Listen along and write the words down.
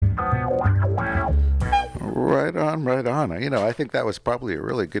Right on, right on. I think that was probably a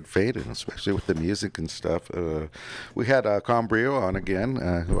really good fade in, especially with the music and stuff. We had Combrio on again,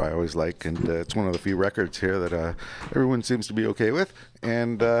 who I always like, and it's one of the few records here that everyone seems to be okay with.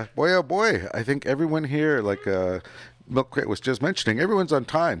 And boy, oh boy, I think everyone here, like Milk Crate was just mentioning, everyone's on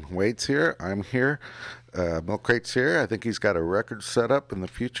time. Wade's here, I'm here. Milk Crate's here. I think he's got a record set up in the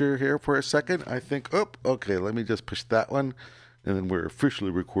future here for a second. I think, oh, okay, let me just push that one. And then we're officially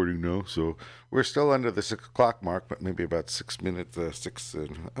recording now, so we're still under the 6 o'clock mark, but maybe about 6 minutes,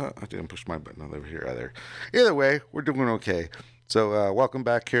 I didn't push my button over here either. Either way, we're doing okay. So welcome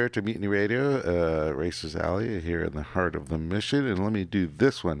back here to Mutiny Radio, Racers Alley, here in the heart of the mission, and let me do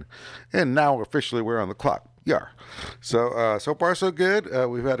this one. And now officially we're on the clock. Yar. So far so good.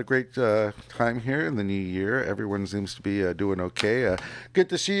 We've had a great time here in the new year. Everyone seems to be doing okay. Good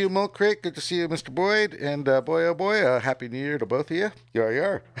to see you, Milk Crate. Good to see you, Mr. Boyd. And boy, oh boy, Happy New Year to both of you. Yar,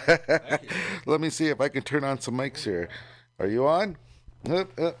 yar. Let me see if I can turn on some mics here. Are you on?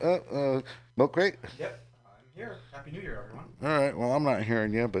 Milk Crate? Yep, I'm here. Happy New Year, everyone. All right. Well, I'm not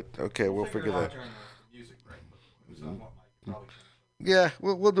hearing you, but okay, we'll figure that. Music, right? So I want my colleagues. Yeah,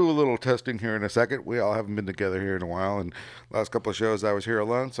 we'll do a little testing here in a second. We all haven't been together here in a while, and last couple of shows I was here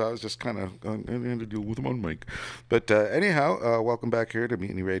alone, so I was just kind of going to deal with them on mic. But anyhow, welcome back here to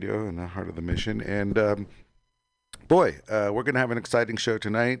Mutiny Radio in the heart of the mission, and boy, we're going to have an exciting show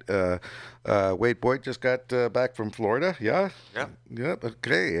tonight. Wade Boyd just got back from Florida, yeah? Yep,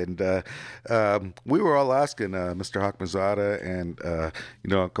 okay. And we were all asking Mr. Hawkmazada and,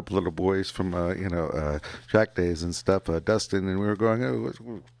 a couple little boys from, track days and stuff, Dustin, and we were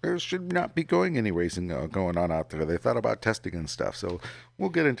going, there should not be going any racing going on out there. They thought about testing and stuff, so we'll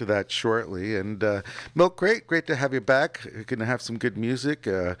get into that shortly. And Milk, great to have you back. You're going to have some good music.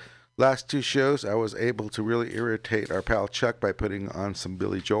 Last 2 shows, I was able to really irritate our pal Chuck by putting on some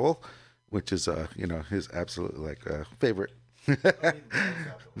Billy Joel, which is, his absolute favorite.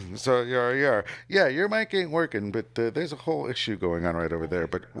 So yeah, your mic ain't working, but there's a whole issue going on right over there,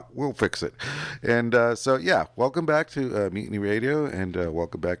 but we'll fix it. And so yeah, welcome back to Mutiny Radio, and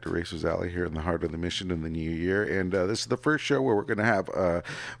welcome back to Racers Alley here in the heart of the mission in the new year. And this is the first show where we're going to have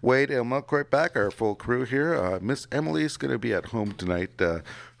Wade and Milk Crate back, our full crew here. Miss Emily's going to be at home tonight.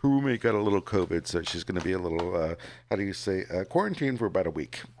 Her roommate got a little COVID, so she's going to be a little, quarantined for about a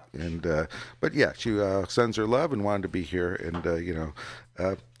week. And but yeah, she sends her love and wanted to be here, and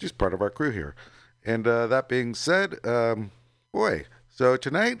just part of our crew here. And that being said, boy, so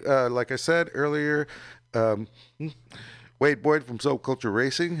tonight, like I said earlier, Wade Boyd from Subculture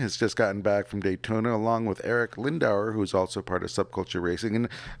Racing has just gotten back from Daytona, along with Eric Lindauer, who's also part of Subculture Racing, and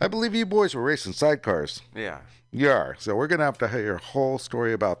I believe you boys were racing sidecars. Yeah. Yeah, so we're going to have to hear a whole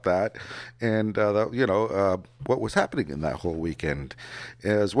story about that, and, what was happening in that whole weekend,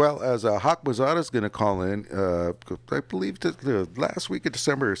 as well as Hawk Mazzata is going to call in, I believe the last week of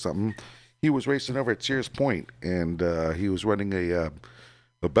December or something. He was racing over at Sears Point, and he was running a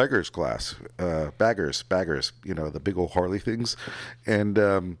beggars class, baggers, the big old Harley things,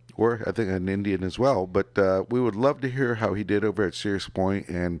 and or I think an Indian as well. But we would love to hear how he did over at Sears Point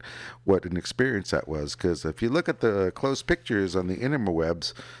and what an experience that was. Because if you look at the close pictures on the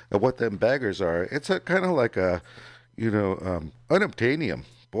interwebs of what them baggers are, it's a kind of like a, unobtainium.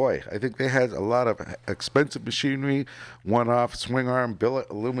 Boy, I think they had a lot of expensive machinery, one-off swing arm, billet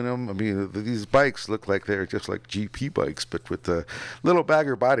aluminum. I mean, these bikes look like they're just like GP bikes, but with the little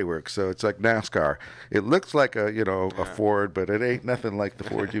bagger bodywork. So it's like NASCAR. It looks like a Ford, but it ain't nothing like the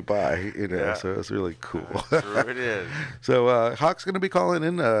Ford you buy. Yeah. So it's really cool. True it is. So Hawk's going to be calling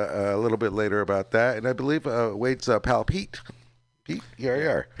in a little bit later about that, and I believe Wade's pal Pete. Pete,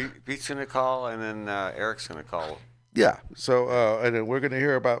 yeah. Pete's gonna call, and then Eric's gonna call. Yeah, so and then we're going to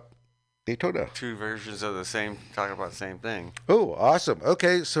hear about Daytona. 2 versions of talking about the same thing. Oh, awesome.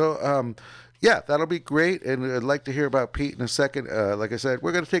 Okay, so yeah, that'll be great, and I'd like to hear about Pete in a second. Like I said,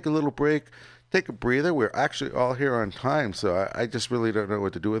 we're going to take a little break, take a breather. We're actually all here on time, so I just really don't know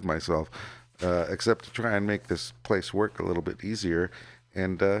what to do with myself, except to try and make this place work a little bit easier.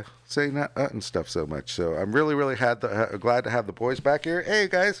 And say not and stuff so much. So I'm really glad to have the boys back here. Hey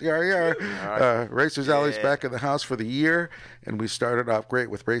guys, yar. Racers Alley's back in the house for the year, and we started off great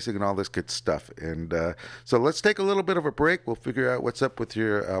with racing and all this good stuff. And so let's take a little bit of a break. We'll figure out what's up with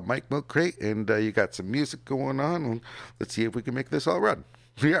your Mike Milk Crate, and you got some music going on. And let's see if we can make this all run.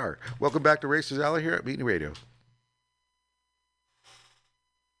 We are. Welcome back to Racers Alley here at Mutiny Radio.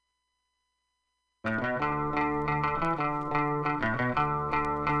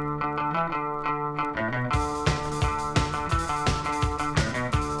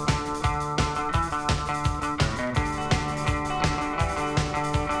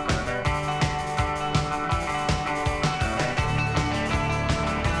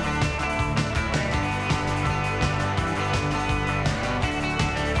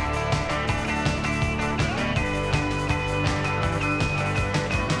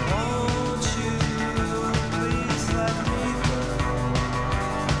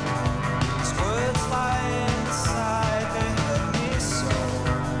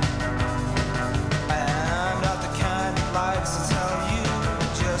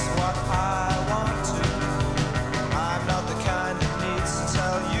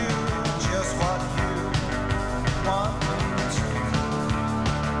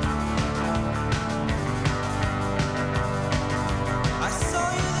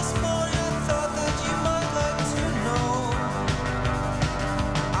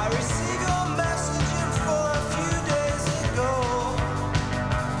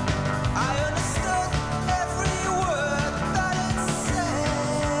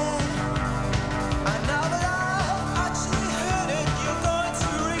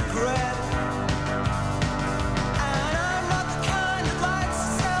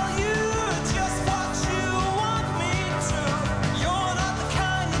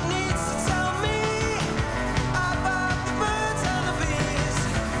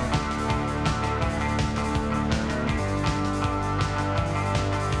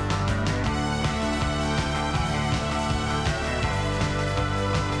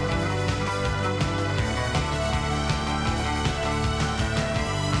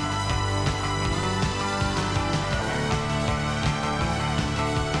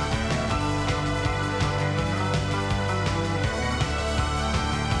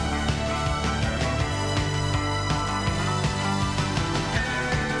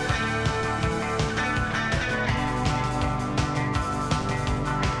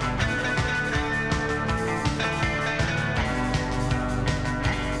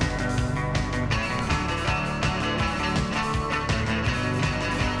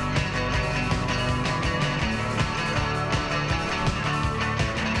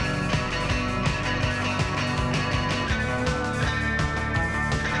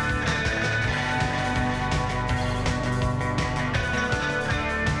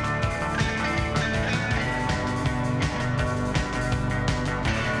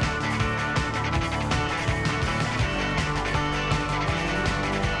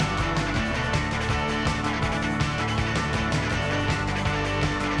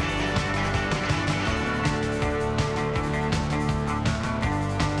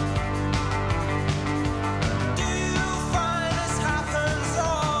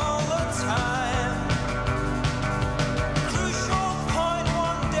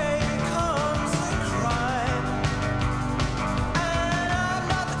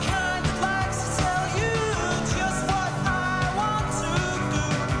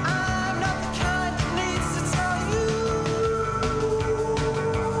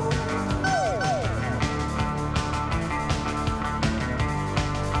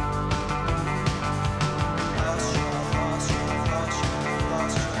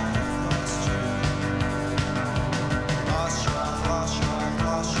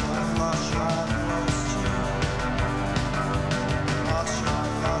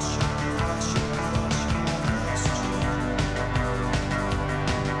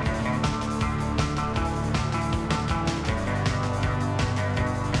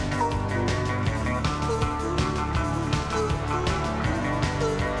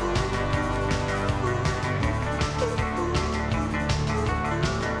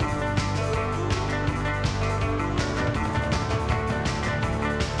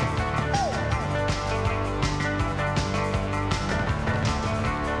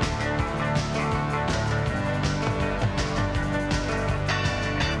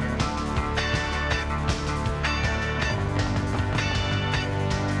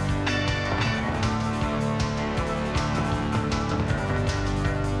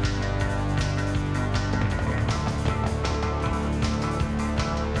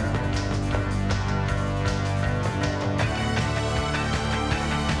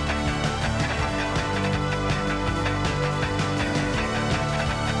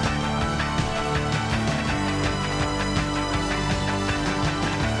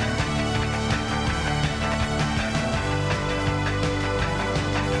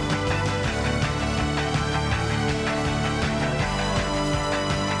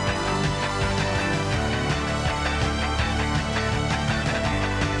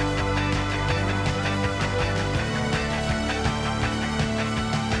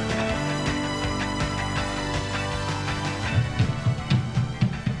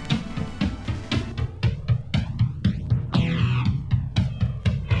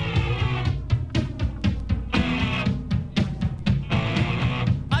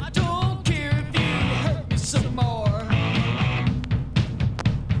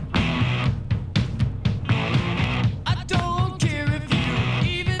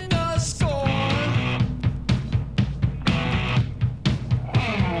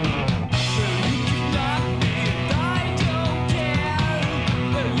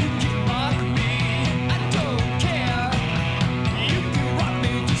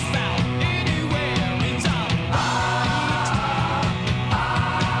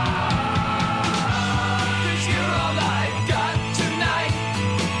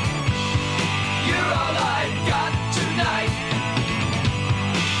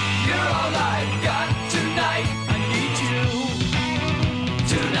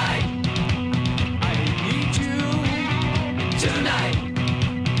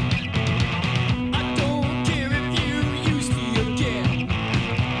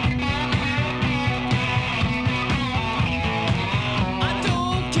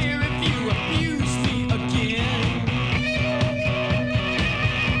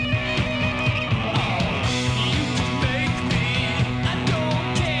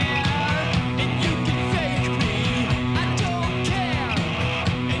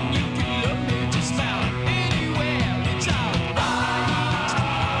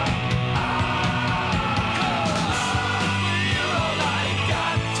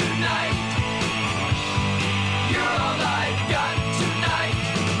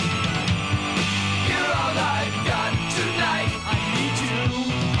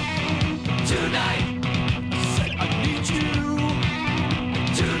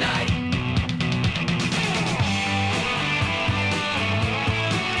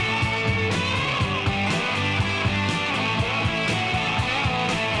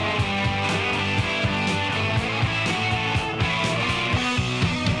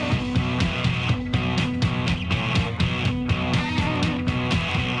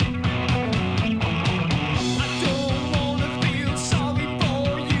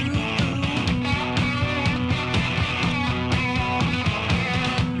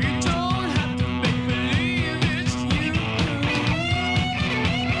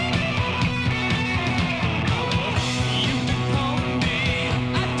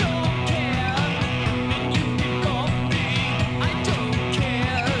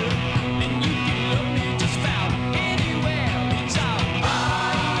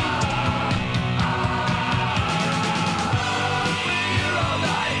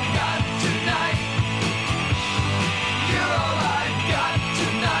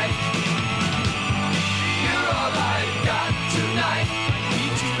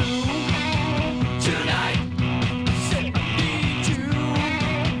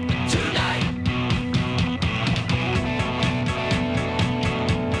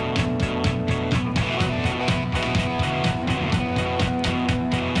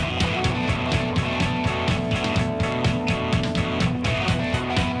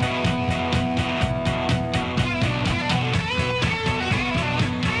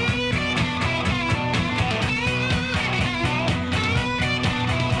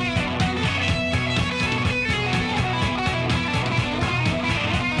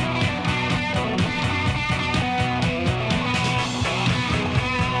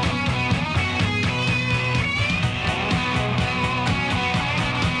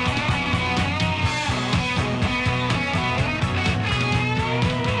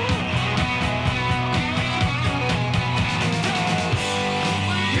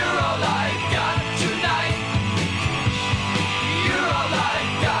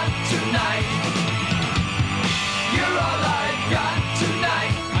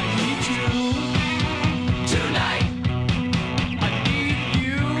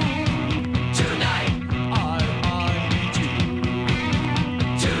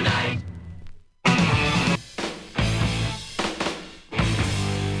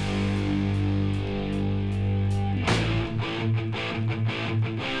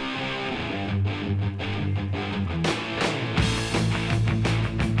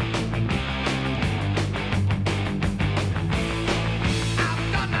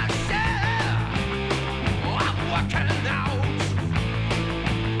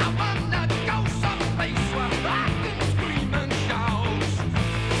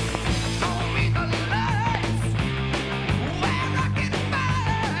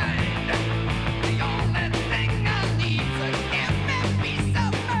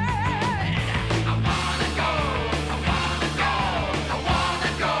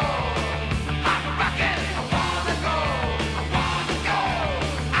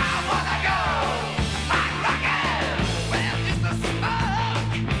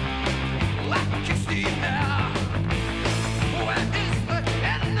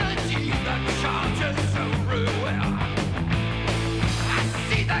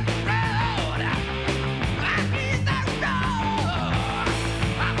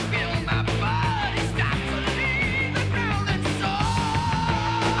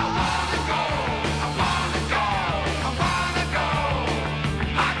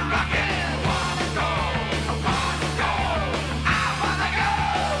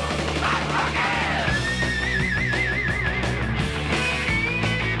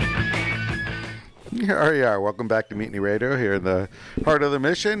 Here we are. Welcome back to Mutiny Radio here in the heart of the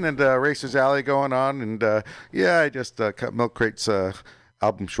mission and Racers Alley going on. And I just cut Milk Crate's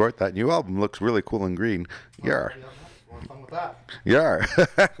album short. That new album looks really cool and green. Yeah. Fun with that. Yeah.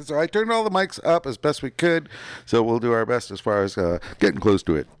 So I turned all the mics up as best we could. So we'll do our best as far as getting close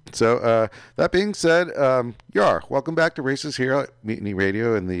to it. So that being said, welcome back to Races here at Mutiny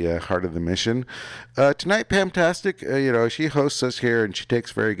Radio in the heart of the mission. Tonight, Pamtastic, she hosts us here and she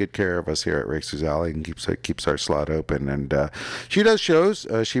takes very good care of us here at Racers Alley and keeps our slot open. And she does shows.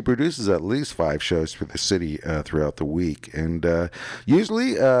 She produces at least 5 shows for the city throughout the week. And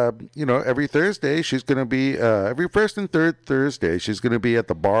usually, every Thursday, she's going to be, every first and third Thursday, she's going to be at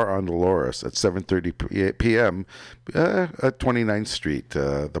the Bar on Dolores at 7:30 p.m. At 29th Street.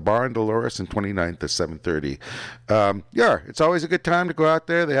 The Bar on Dolores and 29th at 7:30. It's always a good time to go out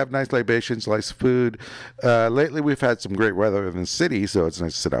there. They have nice libations, nice food. Lately, we've had some great weather in the city, so it's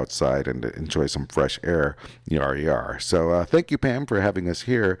nice to sit outside and enjoy some fresh air. Yar. So thank you, Pam, for having us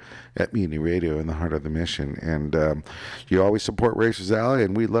here at Mutiny Radio in the heart of the mission. And you always support Racers Alley,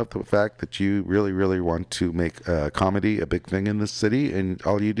 and we love the fact that you really, really want to make comedy a big thing in this city, and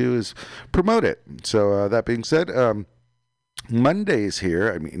all you do is promote it. So that being said, Mondays here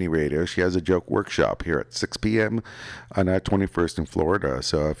at Mutiny Radio, she has a joke workshop here at 6 p.m. on 21st in Florida.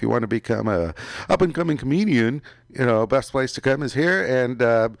 So if you want to become a up-and-coming comedian, best place to come is here, and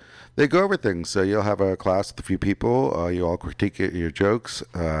they go over things. So you'll have a class with a few people. You all critique your jokes,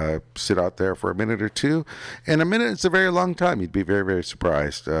 sit out there for a minute or two. And a minute is a very long time. You'd be very, very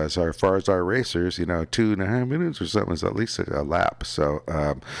surprised. So as far as our racers, 2.5 minutes or something is at least a lap. So,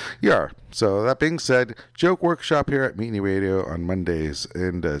 So that being said, joke workshop here at Mutiny Radio on Mondays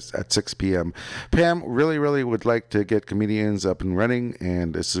and at 6 p.m. Pam really, really would like to get comedians up and running,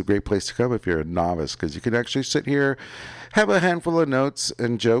 and this is a great place to come if you're a novice, because you can actually sit here, have a handful of notes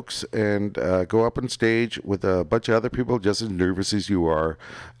and jokes, and go up on stage with a bunch of other people just as nervous as you are.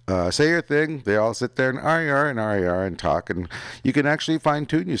 Say your thing. They all sit there and RER and talk, and you can actually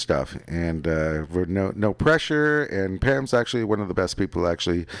fine-tune your stuff. And no pressure. And Pam's actually one of the best people.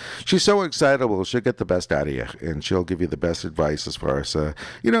 Actually, she's so excitable. She'll get the best out of you, and she'll give you the best advice as far as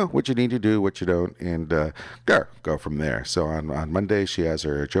what you need to do, what you don't, and go from there. So on Monday, she has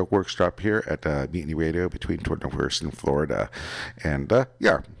her joke workshop here at Mutiny Radio between 21st and Florida, and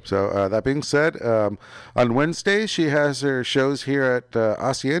So that being said, on Wednesday she has her shows here at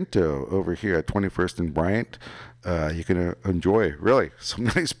Asiento over here at 21st and Bryant. You can enjoy really some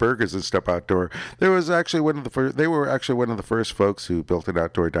nice burgers and stuff outdoor. They were actually one of the first folks who built an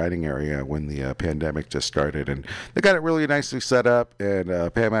outdoor dining area when the pandemic just started, and they got it really nicely set up.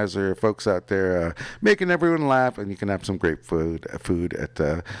 And Pam has her folks out there making everyone laugh, and you can have some great food at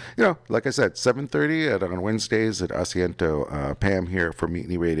like I said, 7:30 on Wednesdays at Asiento. Pam here for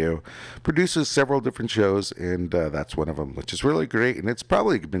Mutiny Radio produces several different shows, and that's one of them, which is really great. And it's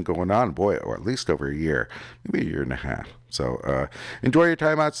probably been going on, or at least over a year, maybe a year and a half. So enjoy your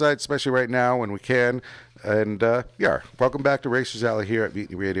time outside, especially right now when we can. And welcome back to Racers Alley here at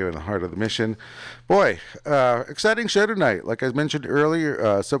Mutiny Radio in the heart of the mission. Boy, exciting show tonight. Like I mentioned earlier,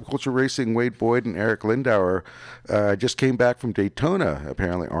 Subculture Racing, Wade Boyd and Eric Lindauer just came back from Daytona,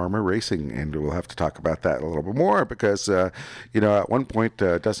 apparently Armor Racing, and we'll have to talk about that a little bit more because, at one point,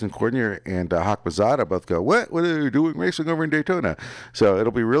 Dustin Cornier and Hawk Bazada both go, what are you doing racing over in Daytona? So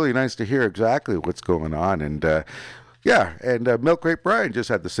it'll be really nice to hear exactly what's going on. And Milk Crate Brian just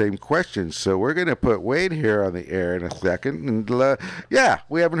had the same question, so we're going to put Wade here on the air in a second. And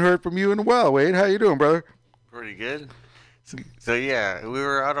we haven't heard from you in a while, Wade. How you doing, brother? Pretty good. So we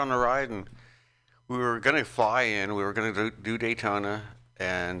were out on a ride, and we were going to fly in. We were going to do Daytona,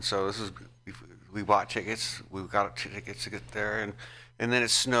 and so we bought tickets. We got tickets to get there, and then it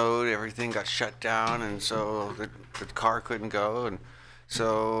snowed. Everything got shut down, and so the car couldn't go. And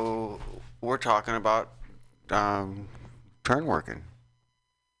so we're talking about turn working,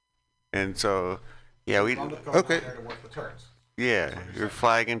 and so we Okay. to work the turns. Yeah, you're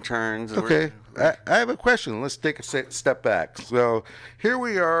flagging turns. Okay, I have a question. Let's take a step back. So here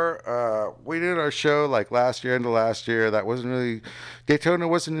we are. We did our show like end of last year. That wasn't really, Daytona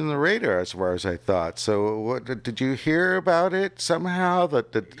wasn't in the radar as far as I thought. So what did you hear about it somehow?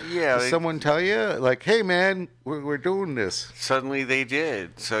 Did someone tell you like, hey man, we're doing this? Suddenly they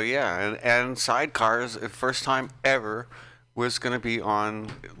did. So and sidecars, the first time ever, was going to be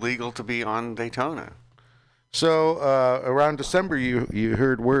legal to be on Daytona. So around December, you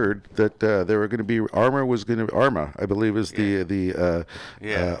heard word that there were going to be Arma, I believe, is the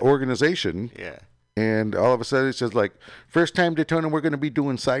organization. Yeah. And all of a sudden, it says like, first time Daytona, we're going to be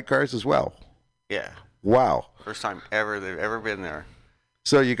doing sidecars as well. Yeah. Wow. First time ever they've ever been there.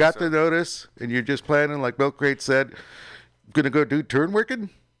 So you got the notice, and you're just planning, like Milk Crate said, going to go do turn working?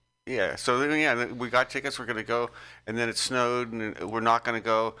 Yeah, so then, yeah, we got tickets. We're gonna go, and then it snowed, and we're not gonna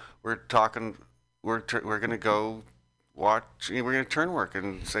go. We're talking. We're gonna go watch. We're gonna turn work,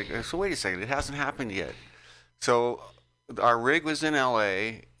 and it's like, so wait a second, it hasn't happened yet. So our rig was in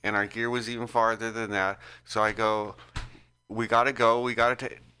L.A. and our gear was even farther than that. So I go, we gotta go. We gotta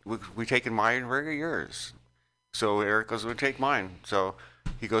take. We taking my rig or yours? So Eric goes, we'll take mine. So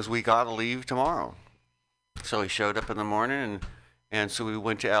he goes, we gotta leave tomorrow. So he showed up in the morning, and so we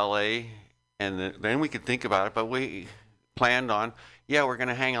went to L.A. and then we could think about it, but we planned on, yeah, we're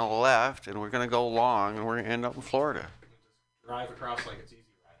gonna hang a left and we're gonna go long and we're gonna end up in Florida. Drive across like it's Easy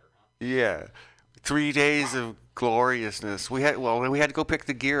Rider, huh? Yeah, 3 days of gloriousness. We had to go pick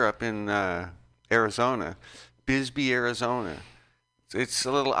the gear up in Arizona, Bisbee, Arizona. It's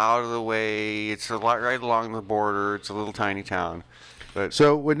a little out of the way. It's a lot right along the border. It's a little tiny town. But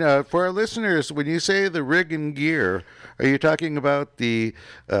So when for our listeners, when you say the rig and gear, are you talking about the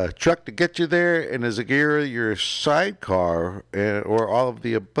truck to get you there, and is the gear your sidecar, or all of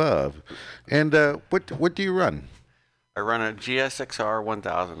the above? And what do you run? I run a GSXR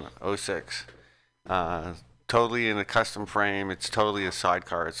 1000 06. Totally in a custom frame. It's totally a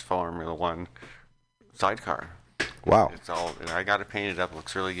sidecar. It's Formula One sidecar. Wow. It's all. And I got it painted up. It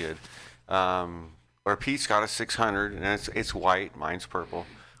looks really good. Or Pete's got a 600, and it's white. Mine's purple.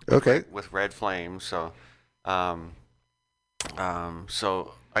 Okay. With red flames. So, so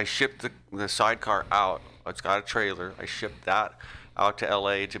I shipped the sidecar out. It's got a trailer. I shipped that out to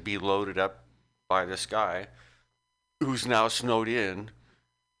L.A. to be loaded up by this guy, who's now snowed in.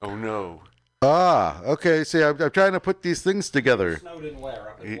 Oh no. Ah, okay. See, I'm trying to put these things together. Snowed in where?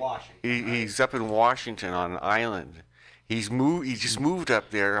 Up in Washington. He's up in Washington on an island. He just moved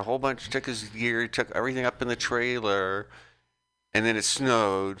up there. A whole bunch. Took his gear. Took everything up in the trailer, and then it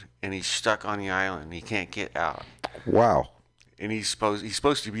snowed, and he's stuck on the island. He can't get out. Wow. And he's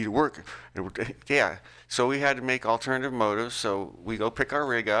supposed to be to work. Yeah. So we had to make alternative motives. So we go pick our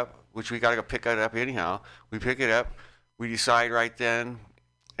rig up, which we got to go pick it up anyhow. We pick it up. We decide right then.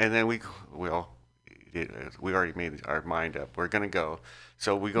 And then we already made our mind up. We're gonna go.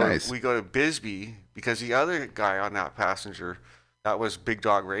 So we go. Nice. We go to Bisbee because the other guy on that passenger, that was Big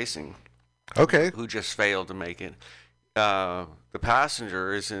Dog Racing, Okay. who just failed to make it. The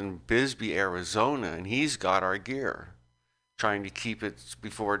passenger is in Bisbee, Arizona, and he's got our gear, trying to keep it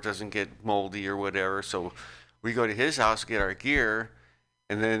before it doesn't get moldy or whatever. So we go to his house, get our gear.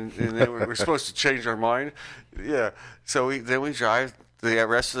 And then we're supposed to change our mind. Yeah. So we drive the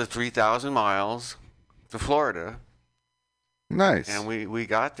rest of the 3,000 miles to Florida. Nice. And we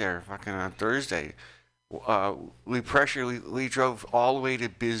got there fucking on Thursday. We drove all the way to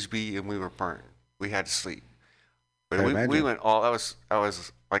Bisbee and we were burnt. We had to sleep. But we went all, that was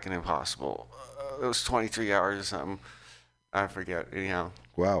like an impossible. It was 23 hours or something. I forget. Anyhow.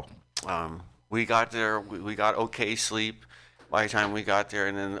 Wow. We got there. We got okay sleep by the time we got there.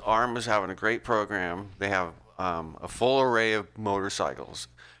 And then ARM was having a great program. They have a full array of motorcycles.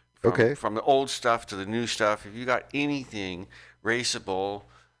 From the old stuff to the new stuff. If you got anything raceable,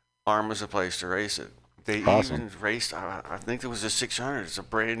 ARM was a place to race it. They even raced, I think there was a 600. It's a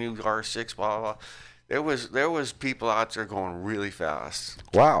brand new R6, blah, blah, blah. There was people out there going really fast.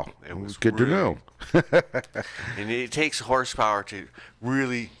 Wow. It was good to know. And it takes horsepower to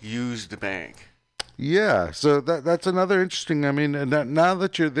really use the bank. Yeah, so that's another interesting. I mean, now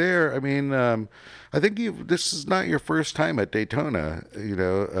that you're there, I mean, I think this is not your first time at Daytona. You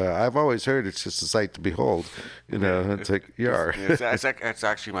know, I've always heard it's just a sight to behold. You know, it's like yar. It's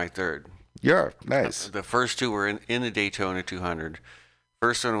actually my third. Yar, nice. The first two were in the Daytona 200.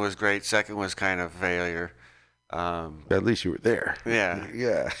 First one was great. Second was kind of a failure. At least you were there. Yeah.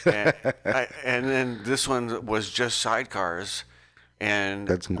 Yeah. and then this one was just sidecars, and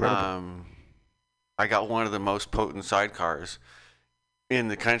That's incredible. I got one of the most potent sidecars in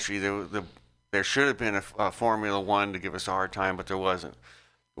the country. There should have been a Formula One to give us a hard time, but there wasn't.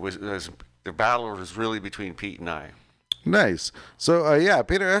 The battle was really between Pete and I. Nice. So yeah,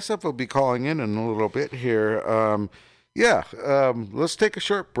 Peter SF will be calling in a little bit here. Let's take a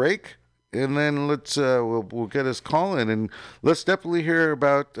short break, and then we'll get his call in, and let's definitely hear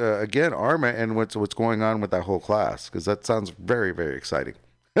about again ARMA and what's going on with that whole class, because that sounds very, very exciting.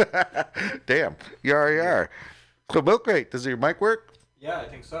 Damn, yar. So Milk Crate, does your mic work? Yeah, I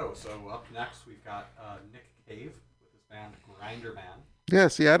think so. So up next we've got Nick Cave with his band Grinder Man. Yeah.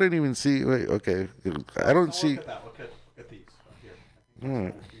 See, I don't even see. Wait, okay, I don't see. Look at that. Look at these up here.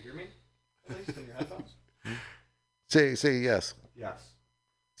 Can you hear me? At least in your headphones. Say yes. Yes.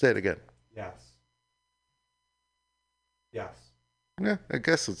 Say it again. Yes. Yes. Yeah, I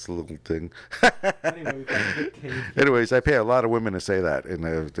guess it's a little thing. Anyway, we've got Nick Cave. Anyways, I pay a lot of women to say that, and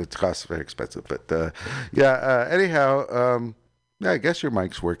it costs very expensive. But yeah, anyhow, yeah, I guess your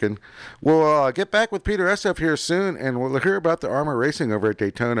mic's working. We'll get back with Peter SF here soon, and we'll hear about the Armor Racing over at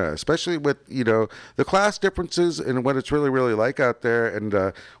Daytona, especially with the class differences and what it's really like out there.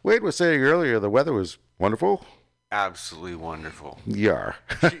 And Wade was saying earlier the weather was wonderful. Absolutely wonderful. Yeah.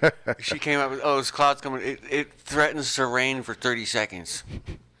 She came up with, those clouds coming. It threatens to rain for 30 seconds.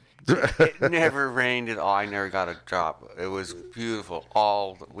 It never rained at all. I never got a drop. It was beautiful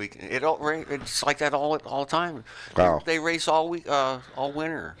all weekend. It's like that all the time. Wow. They race all week, all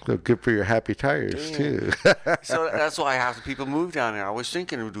winter. So good for your happy tires, too. So that's why half the people move down there. I was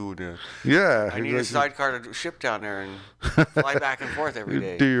thinking of doing that. Yeah. I need a sidecar to ship down there and fly back and forth every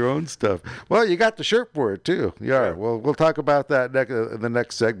day. Do your own stuff. Well, you got the shirt for it, too. Yeah. Well, we'll talk about that in the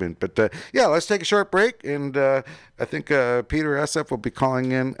next segment. But, yeah, let's take a short break. And I think Peter SF will be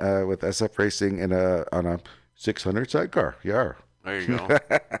calling in with SF Racing on a 600 sidecar. Yeah. There you go.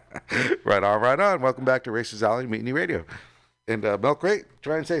 Right on. Welcome back to Racers Alley, Mutiny Radio. And Milk Rate,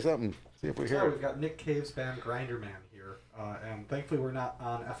 try and say something. See if we hear it. We've got Nick Cave's band Grinder Man here. And thankfully we're not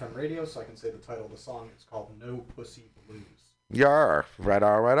on FM radio, so I can say the title of the song. It's called No Pussy Blues. Yar. Right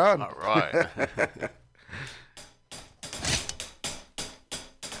on. All right.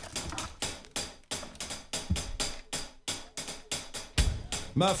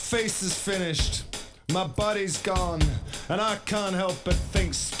 My face is finished, my body's gone, and I can't help but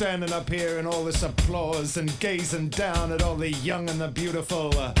think, standing up here in all this applause and gazing down at all the young and the beautiful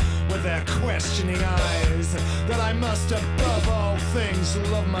with their questioning eyes, that I must above all things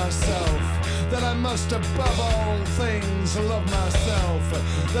love myself, that I must above all things love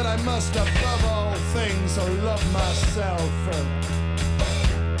myself, that I must above all things love myself.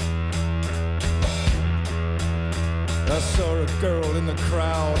 I saw a girl in the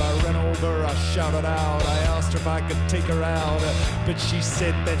crowd, I ran over, I shouted out, I asked her if I could take her out, but she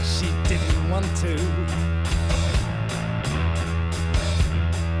said that she didn't want to.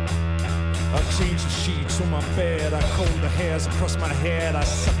 I changed the sheets on my bed, I combed the hairs across my head, I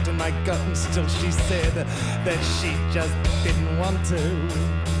sucked in my gut and still she said that she just didn't want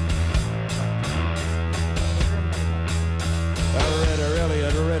to. I read her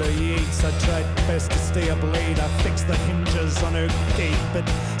Eliot, read her Yeats, I tried best to stay up late, I fixed the hinges on her gate, but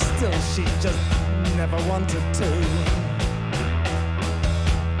still she just never wanted to.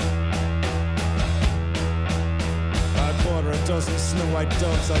 I bought her a dozen Snow White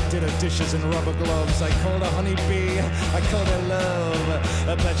doves, I did her dishes in rubber gloves, I called her honeybee, I called her love,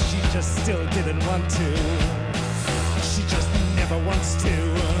 but she just still didn't want to. She just never wants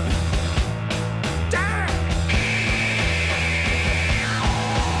to.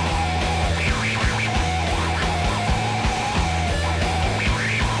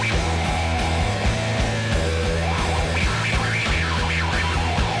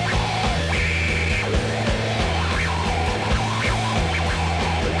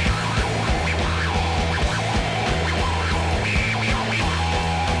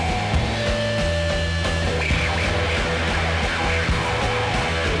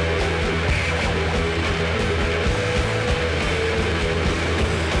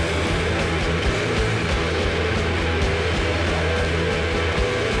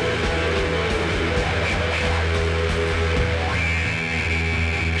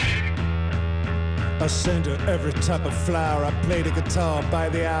 I sent her every type of flower, I played a guitar by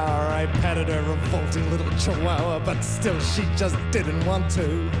the hour, I patted her revolting little chihuahua, but still she just didn't want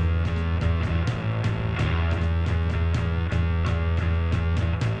to.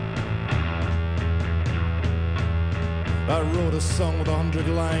 I wrote a song with 100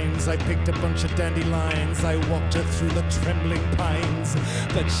 lines, I picked a bunch of dandelions, I walked her through the trembling pines,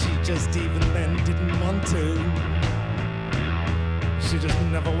 but she just even then didn't want to. She just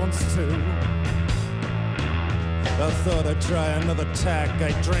never wants to. I thought I'd try another tack,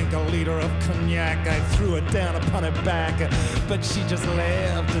 I drank a liter of cognac, I threw it down upon her back, but she just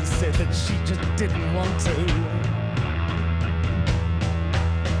laughed and said that she just didn't want to.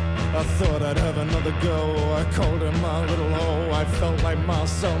 I thought I'd have another go, I called her my little O, I felt like my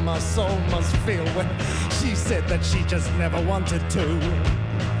soul must feel when she said that she just never wanted to.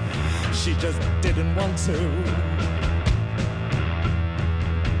 She just didn't want to.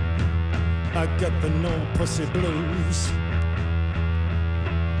 I got the no pussy blues.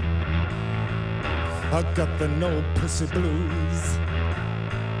 I got the no pussy blues.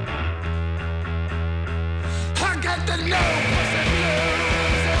 I got the no pussy blues.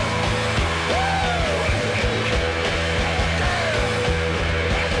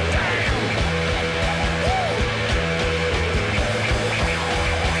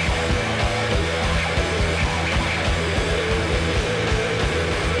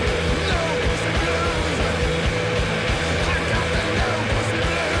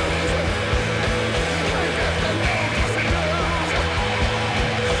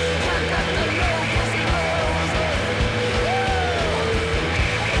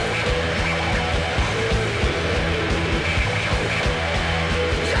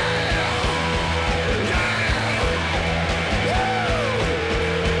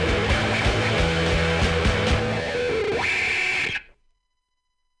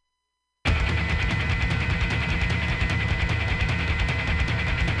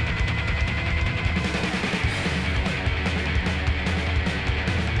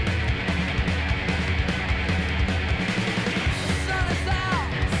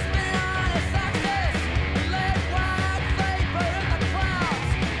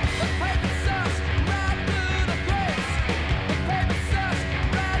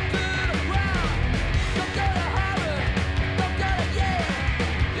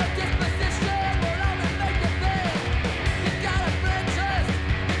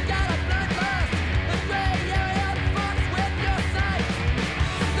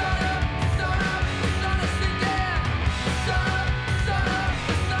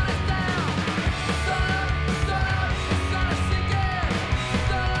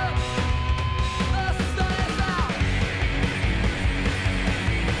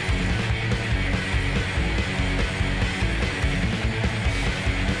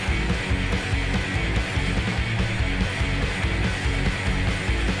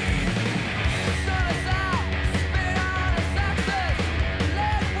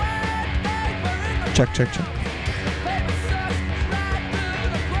 Check, check, check.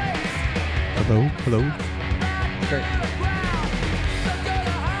 Hello, hello. Great.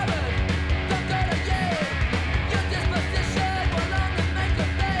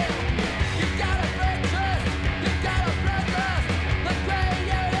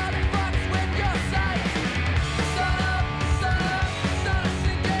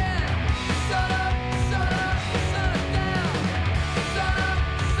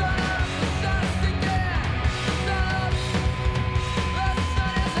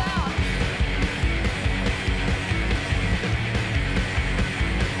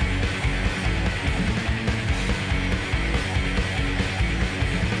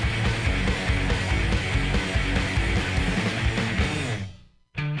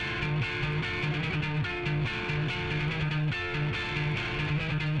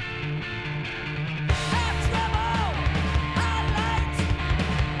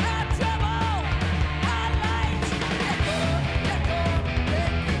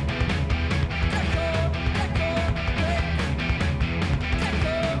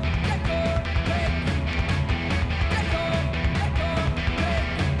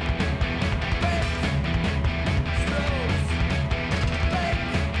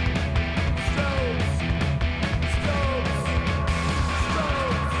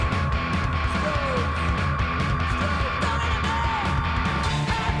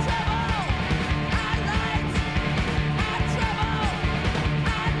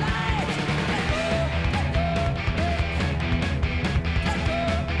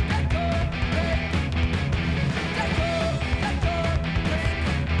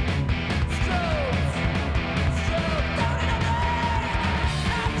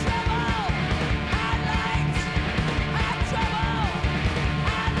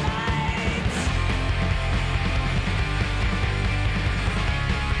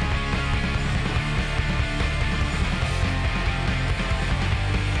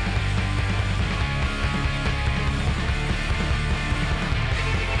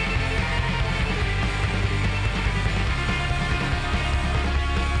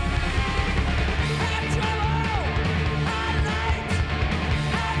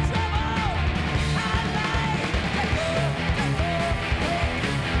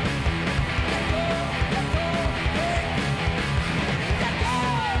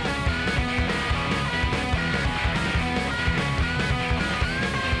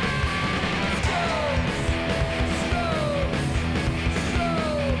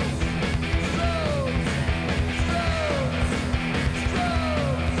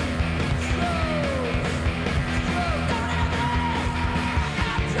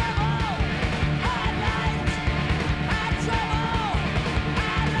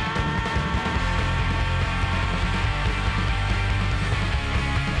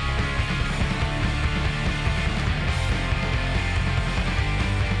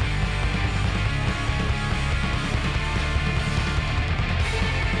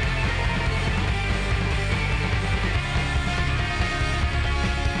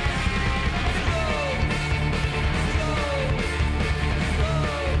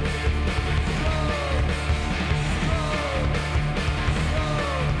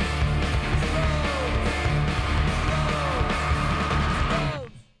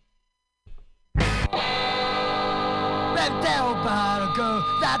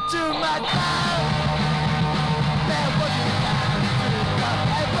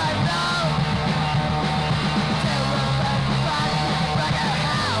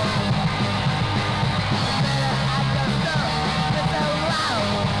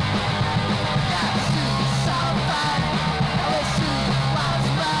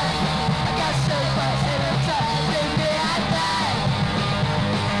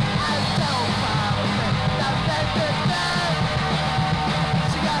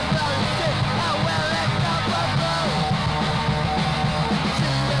 She got another dick.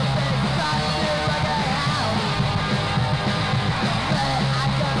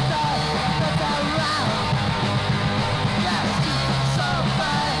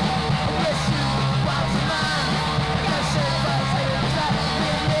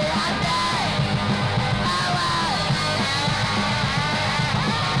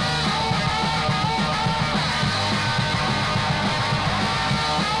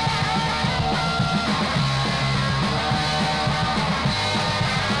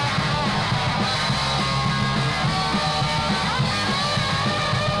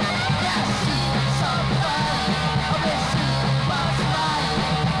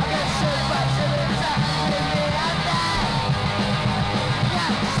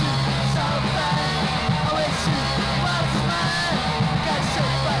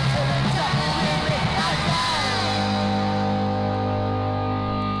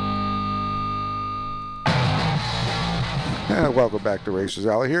 Welcome back to Racers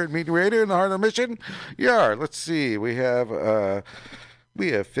Alley here at MutinyRadio in the heart of the mission. Yeah, let's see. We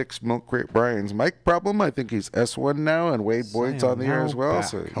have fixed Milk Crate Brian's mic problem. I think he's S1 now, and Wade Boyd's on the air as well. Back.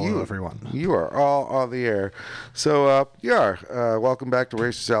 So hello, everyone. You are all on the air. So, welcome back to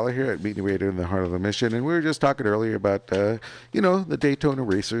Racers Alley here at MutinyRadio in the heart of the mission. And we were just talking earlier about, the Daytona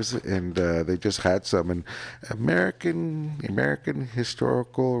Racers, and they just had some American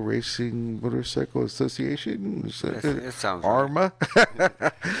Historical Racing Motorcycle Association. It sounds ARMA.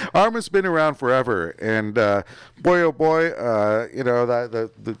 ARMA's been around forever, and boy, oh boy,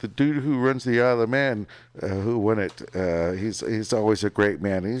 the dude who runs the Isle of Man, who won it, he's always a great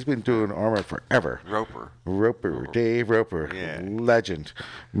man. He's been doing ARMA forever. Roper, Dave Roper, yeah. Legend,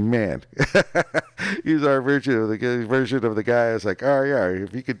 man. He's our version of the guy. It's like, oh yeah,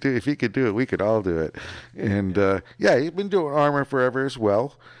 if he could do it, we could all do it. And he's been doing ARMA forever as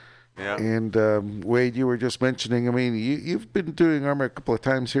well. Yeah. And Wade, you were just mentioning, I mean, you've been doing ARMA a couple of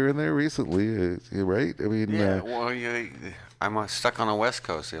times here and there recently, right? I mean, I'm stuck on the West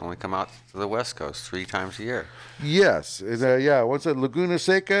Coast. They only come out to the West Coast 3 times a year. Yes. What's it, Laguna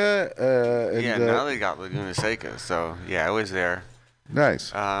Seca? Now they got Laguna Seca. So, I was there.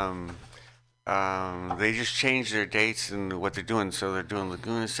 Nice. They just changed their dates and what they're doing. So they're doing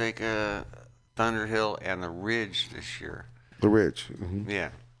Laguna Seca, Thunder Hill, and the Ridge this year. The Ridge. Mm-hmm. Yeah.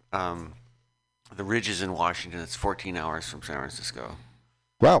 The Ridge is in Washington. It's 14 hours from San Francisco.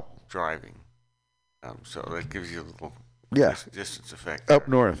 Wow. Driving. So that gives you a little distance effect. Up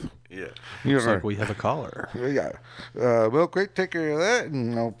north. Yeah. Looks like we have a caller. Yeah. Well, great. Take care of that,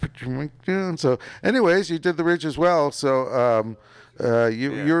 and I'll put your mic down. So, anyways, you did the Ridge as well. So,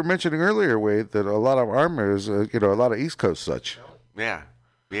 you were mentioning earlier, Wade, that a lot of ARMA is, a lot of East Coast such. Yeah.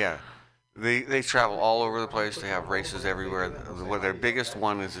 They travel all over the place. They have races everywhere. Their biggest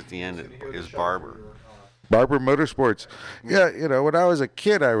one is at the end is Barber Motorsports. Yeah, when I was a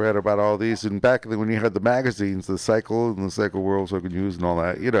kid, I read about all these, and back when you had the magazines, the Cycle and the Cycle World, Cycle News, and all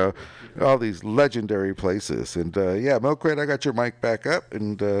that, all these legendary places. And Milk Crate, I got your mic back up,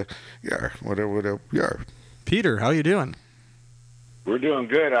 and whatever. Peter, how you doing? We're doing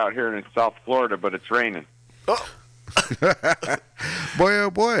good out here in South Florida, but it's raining. Oh. Boy, oh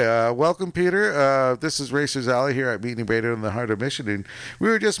boy. Welcome, Peter. This is Racers Alley here at MutinyRadio in the heart of Michigan. We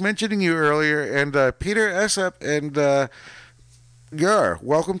were just mentioning you earlier, and Peter Essep and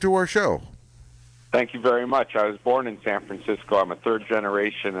welcome to our show. Thank you very much. I was born in San Francisco. I'm a third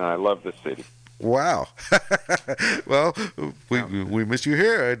generation, and I love the city. Wow. Well, we miss you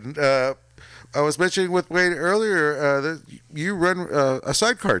here. And I was mentioning with Wade earlier that you run a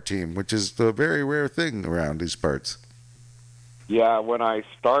sidecar team, which is the very rare thing around these parts. Yeah, when I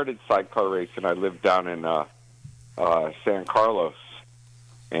started sidecar racing, I lived down in San Carlos,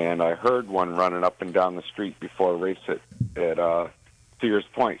 and I heard one running up and down the street before a race at Sears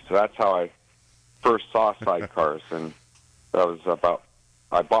Point. So that's how I first saw sidecars, and that was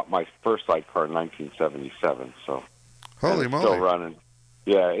I bought my first sidecar in 1977. So holy moly! Still running.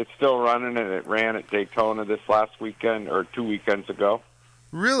 Yeah, it's still running, and it ran at Daytona this last weekend, or 2 weekends ago.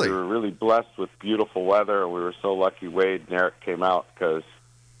 Really? We were really blessed with beautiful weather. We were so lucky Wade and Eric came out because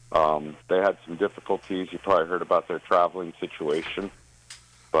they had some difficulties. You probably heard about their traveling situation.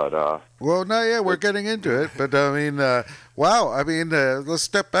 But well, no, yeah, we're getting into it. But, I mean, wow. I mean, let's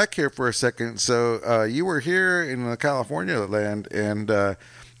step back here for a second. So you were here in the California land, and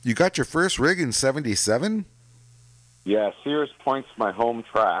you got your first rig in 77? Yeah, Sears Point's my home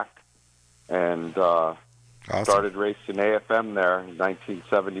track, and awesome. Started racing AFM there in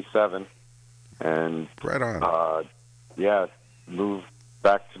 1977, and right on. Moved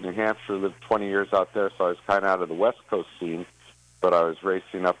back to New Hampshire, lived 20 years out there, so I was kind of out of the West Coast scene, but I was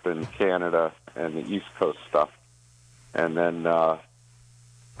racing up in Canada and the East Coast stuff. And then a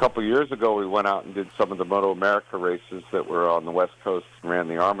couple years ago, we went out and did some of the Moto America races that were on the West Coast and ran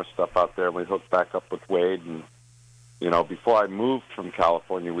the ARMA stuff out there, and we hooked back up with Wade. And before I moved from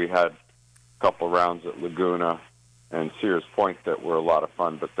California, we had a couple rounds at Laguna and Sears Point that were a lot of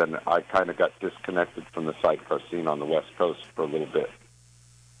fun, but then I kind of got disconnected from the sidecar scene on the West Coast for a little bit.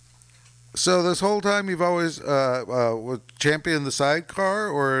 So this whole time you've always championed the sidecar,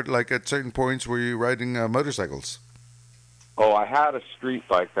 or like at certain points were you riding motorcycles? Oh, I had a street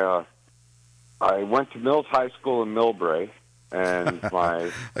bike. I went to Mills High School in Millbrae, and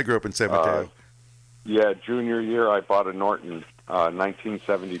my I grew up in San Mateo. Junior year I bought a Norton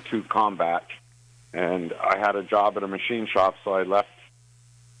 1972 Combat, and I had a job at a machine shop, so I left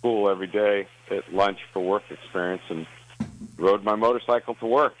school every day at lunch for work experience and rode my motorcycle to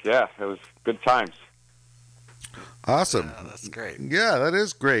work. Yeah, it was good times. Awesome. Yeah, that's great. Yeah, that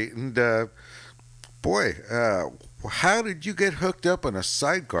is great. And boy, how did you get hooked up on a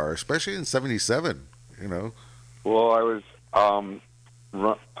sidecar, especially in '77? You know. Well, I was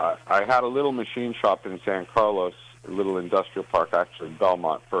I had a little machine shop in San Carlos, a little industrial park, actually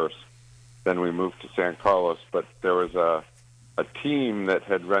Belmont first. Then we moved to San Carlos, but there was a team that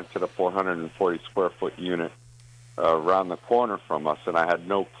had rented a 440 square foot unit around the corner from us, and I had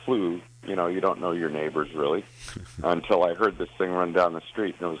no clue. You know, you don't know your neighbors really until I heard this thing run down the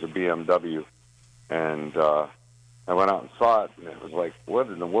street, and it was a BMW. And I went out and saw it, and it was like, what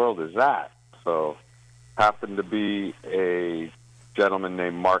in the world is that? So happened to be a gentleman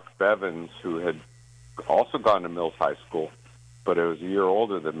named Mark Bevins who had also gone to Mills High School, but it was a year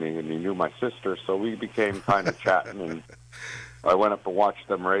older than me, and he knew my sister, so we became kind of chatting, and I went up and watched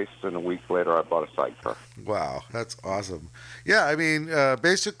them race, and a week later I bought a sidecar. Wow, that's awesome. Yeah, I mean,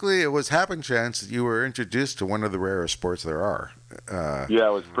 basically it was happen chance that you were introduced to one of the rarest sports there are. Yeah,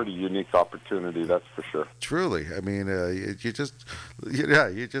 it was a pretty unique opportunity, that's for sure. Truly, I mean, you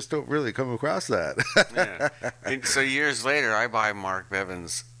just don't really come across that. Yeah. And so years later, I buy Mark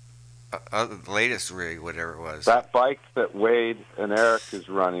Bevan's latest rig, whatever it was. That bike that Wade and Eric is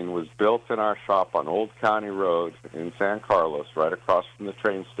running was built in our shop on Old County Road in San Carlos, right across from the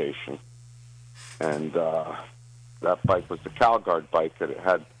train station. And that bike was the CalGuard bike, and it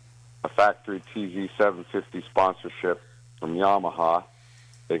had a factory TZ 750 sponsorship from Yamaha.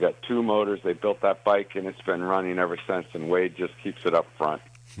 They got 2 motors. They built that bike, and it's been running ever since, and Wade just keeps it up front.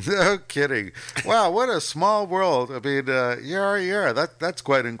 No kidding. Wow, what a small world. I mean, yeah, that's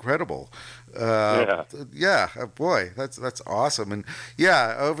quite incredible. Yeah, boy, that's awesome. And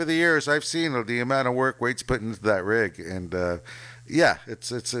yeah, over the years, I've seen the amount of work Wade's put into that rig, and yeah,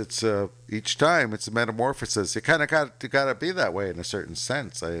 it's each time it's a metamorphosis. You kind of got to be that way in a certain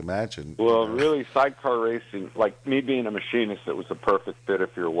sense, I imagine. Well, really, sidecar racing, like me being a machinist, it was a perfect fit if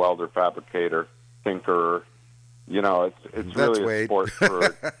you're a welder, fabricator, tinkerer. You know, it's really Wade. A sport for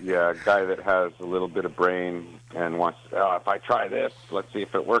a guy that has a little bit of brain and wants, if I try this, let's see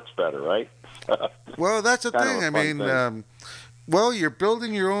if it works better, right? Well, that's the thing. I mean, thing. Well, you're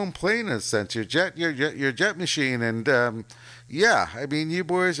building your own plane in a sense, your jet machine, and yeah, I mean, you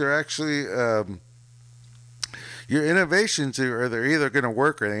boys are actually your innovations they're either going to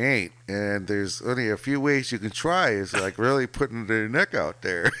work or they ain't, and there's only a few ways you can try. Is like really putting their neck out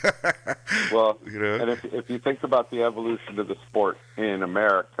there. Well, you know? And if you think about the evolution of the sport in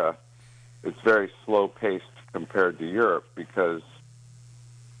America, it's very slow paced compared to Europe because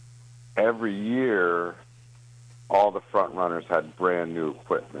every year all the front runners had brand new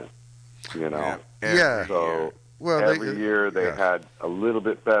equipment. You know, yeah. So. Well, every year they had a little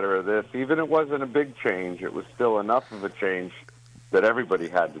bit better of this. Even it wasn't a big change, it was still enough of a change that everybody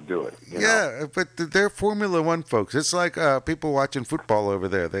had to do it. You know? But they're Formula One folks. It's like people watching football over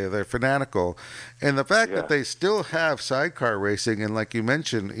there. They're fanatical. And the fact that they still have sidecar racing, and like you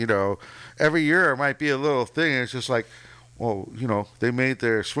mentioned, you know, every year it might be a little thing. It's just like, well, you know, they made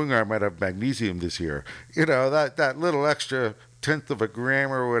their swing arm out of magnesium this year. You know, that little extra tenth of a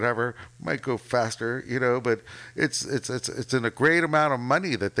gram or whatever might go faster, you know, but it's in a great amount of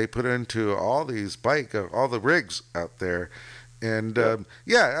money that they put into all these all the rigs out there. And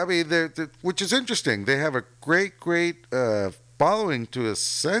I mean, which is interesting. They have a great following to a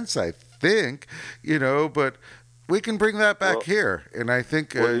sense, I think, you know, but we can bring that back here. And I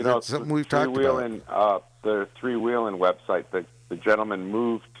think that's something we've talked about. The three-wheeling website, the gentleman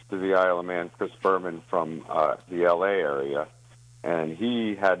moved to the Isle of Man, Chris Berman, from the L.A. area, and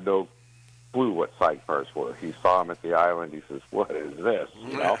he had no clue what sidecars were. He saw them at the island. He says, what is this?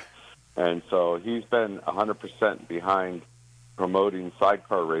 You know? And so he's been 100% behind promoting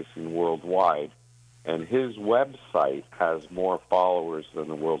sidecar racing worldwide. And his website has more followers than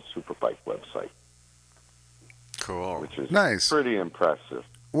the World Superbike website. Cool. Which is nice. Pretty impressive.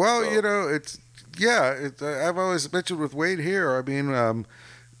 Well, you know, I've always mentioned with Wade here, I mean,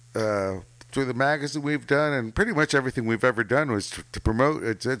 through the magazine we've done and pretty much everything we've ever done was to promote.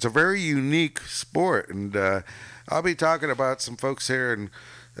 It's a very unique sport, and I'll be talking about some folks here and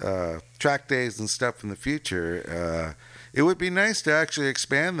track days and stuff in the future. It would be nice to actually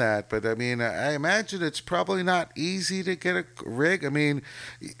expand that, but I mean, I imagine it's probably not easy to get a rig. I mean,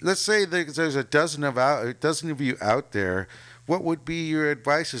 let's say there's a dozen of you out there. What would be your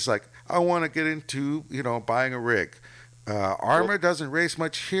advice? Is like, I want to get into, you know, buying a rig. Armour doesn't race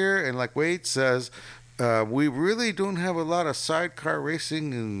much here, and like Wade says, we really don't have a lot of sidecar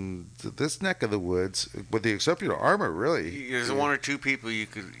racing in this neck of the woods, with the exception of Armour, really. There's one or two people you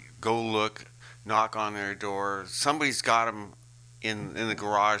could go look, knock on their door. Somebody's got them in the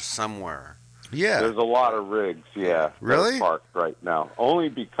garage somewhere. Yeah. There's a lot of rigs, yeah. Really? That are parked right now. Only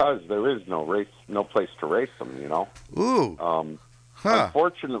because there is no place to race them, you know? Ooh.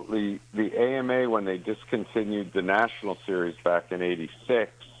 Unfortunately, the AMA, when they discontinued the National Series back in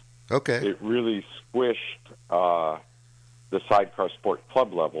 '86, Okay. it really squished the sidecar sport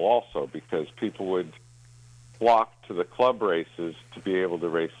club level also, because people would flock to the club races to be able to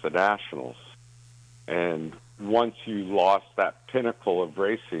race the nationals. And once you lost that pinnacle of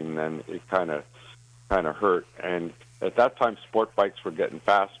racing, then it kind of hurt. And at that time, sport bikes were getting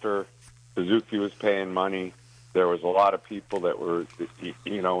faster. Suzuki was paying money. There was a lot of people that were,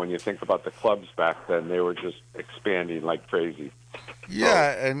 you know, when you think about the clubs back then, they were just expanding like crazy.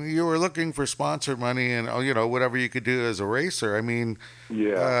 Yeah, and you were looking for sponsor money and, you know, whatever you could do as a racer. I mean,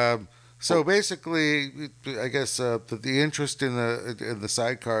 Yeah. So basically, I guess the interest in the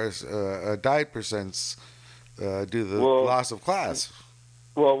sidecars died percents due to the loss of class.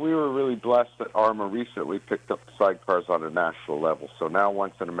 Well, we were really blessed that ARMA recently picked up the sidecars on a national level. So now,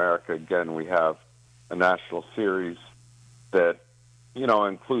 once in America, again, we have a national series that, you know,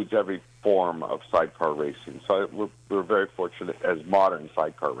 includes every form of sidecar racing. So we're very fortunate as modern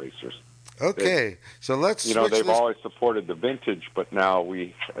sidecar racers. Okay, so let's You know, switch they've this. always supported the vintage, but now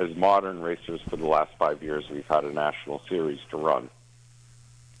we, as modern racers for the last 5 years, we've had a national series to run.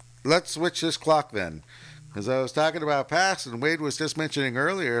 Let's switch this clock then. Because I was talking about past, and Wade was just mentioning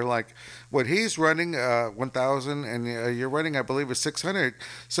earlier, like what he's running 1,000, and you're running, I believe, a 600.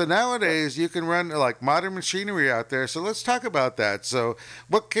 So nowadays you can run like modern machinery out there. So let's talk about that. So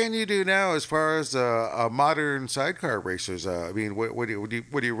what can you do now as far as modern sidecar racers? I mean, what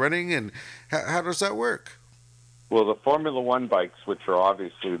are you running, and how does that work? Well, the Formula One bikes, which are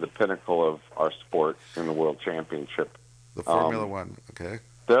obviously the pinnacle of our sport in the World Championship, The Formula One, okay.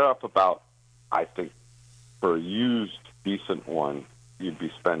 they're up about, I think, for a used decent one, you'd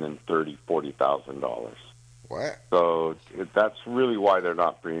be spending $30,000-$40,000. What? So that's really why they're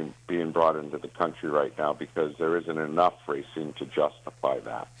not being brought into the country right now, because there isn't enough racing to justify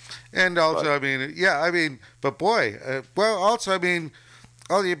that. And also, but boy, also, I mean,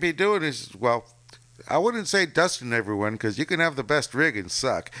 all you'd be doing is, well, I wouldn't say dusting everyone, because you can have the best rig and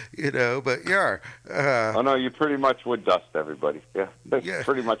suck, you know, but yeah. Oh, no, you pretty much would dust everybody. Yeah, that's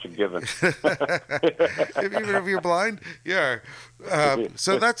pretty much a given. Even if you're blind? Yeah.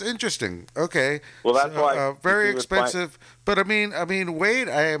 So that's interesting. Okay. Well, that's why very expensive. But I mean, Wade,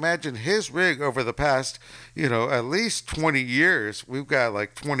 I imagine his rig over the past, you know, at least 20 years, we've got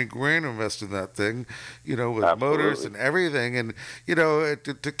like 20 grand invested in that thing, you know, with motors and everything. And, you know,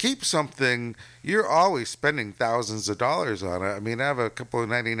 to keep something, you're always spending thousands of dollars on it. I mean, I have a couple of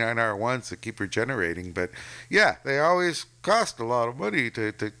 99R ones that keep regenerating, but yeah, they always cost a lot of money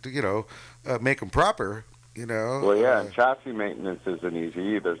to you know, make them proper. You know. Well, yeah, and chassis maintenance isn't easy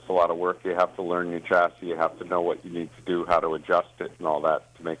either. It's a lot of work. You have to learn your chassis. You have to know what you need to do, how to adjust it, and all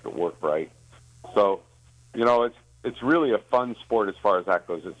that to make it work right. So, you know, it's really a fun sport as far as that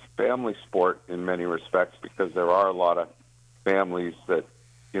goes. It's a family sport in many respects, because there are a lot of families that,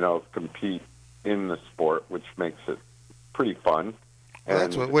 you know, compete in the sport, which makes it pretty fun. Well,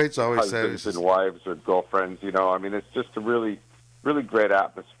 that's what Wade's always said. Husbands and wives or girlfriends, you know. I mean, it's just a really, really great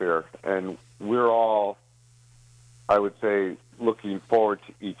atmosphere, and we're all, I would say, looking forward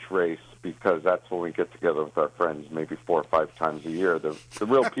to each race, because that's when we get together with our friends maybe 4 or 5 times a year. The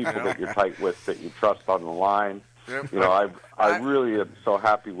real people that you're tight with, that you trust on the line. Yep. You know, I really am so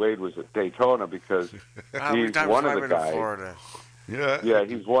happy Wade was at Daytona, because he's one of the guys. Yeah,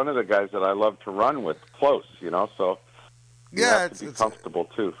 he's one of the guys that I love to run with close, you know, so you have to be comfortable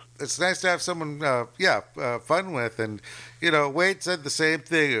too. It's nice to have someone, fun with. And, you know, Wade said the same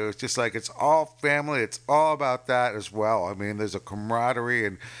thing. It was just like, it's all family. It's all about that as well. I mean, there's a camaraderie.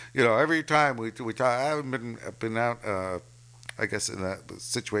 And, you know, every time we talk, I haven't been out, I guess, in that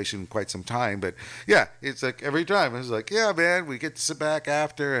situation quite some time. But, yeah, it's like every time. It's like, yeah, man, we get to sit back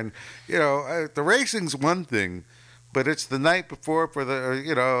after. And, you know, the racing's one thing. But it's the night before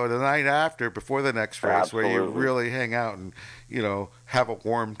the night after, before the next race, Absolutely. Where you really hang out and, you know, have a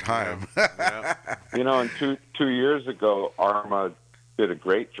warm time. Yeah. You know, and two years ago, ARMA did a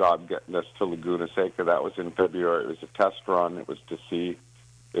great job getting us to Laguna Seca. That was in February. It was a test run. It was to see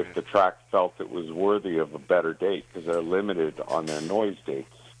if the track felt it was worthy of a better date, because they're limited on their noise dates.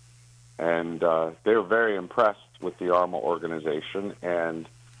 And they were very impressed with the ARMA organization, and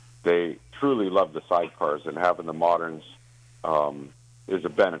they truly love the sidecars, and having the moderns is a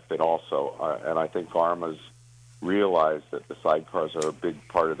benefit also. And I think ARMA's realized that the sidecars are a big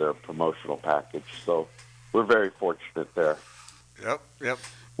part of their promotional package. So we're very fortunate there. Yep.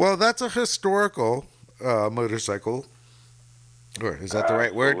 Well, that's a historical motorcycle. Or is that the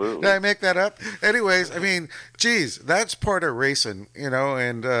right word? Absolutely. Did I make that up? Anyways, I mean, geez, that's part of racing,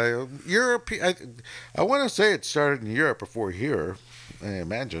 and Europe, I want to say it started in Europe before here, I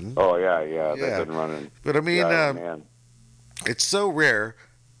imagine. Oh, yeah. They've been running. But I mean, man. it's so rare.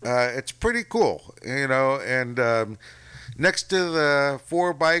 It's pretty cool, and next to the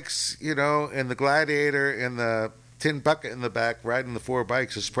 4 bikes, and the Gladiator and the tin bucket in the back riding the 4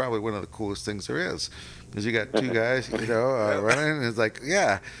 bikes is probably one of the coolest things there is. Because you got 2 guys, running. And it's like,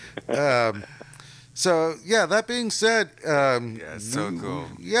 yeah. So, yeah, that being said. It's so cool.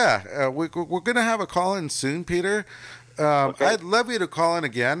 Yeah, we're going to have a call in soon, Peter. Okay. I'd love you to call in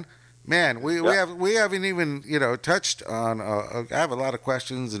again. Man, we haven't even touched on. I have a lot of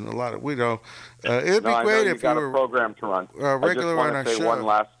questions and a lot of it'd be great if got you a were program to run. regular on I our just want to say show. one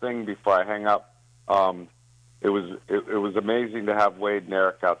last thing before I hang up. It was amazing to have Wade and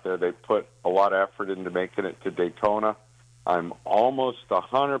Eric out there. They put a lot of effort into making it to Daytona. I'm almost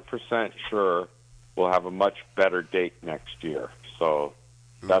 100% sure we'll have a much better date next year. So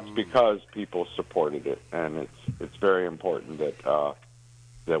that's because people supported it, and it's very important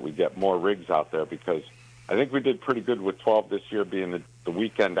that we get more rigs out there, because I think we did pretty good with 12 this year, being the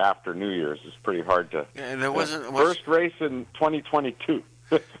weekend after New Year's. It's pretty hard to. Yeah, and there wasn't first race in 2022.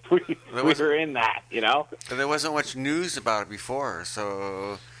 we were in that, There wasn't much news about it before,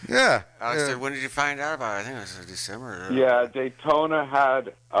 so. Yeah. Alex said, when did you find out about it? I think it was in December. Yeah, Daytona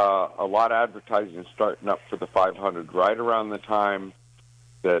had a lot of advertising starting up for the 500 right around the time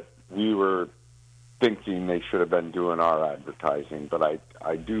that we were thinking they should have been doing our advertising. But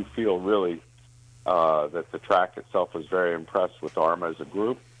I do feel really that the track itself was very impressed with ARMA as a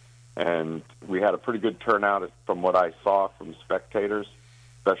group. And we had a pretty good turnout from what I saw from spectators,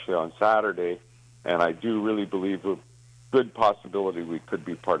 especially on Saturday. And I do really believe a good possibility we could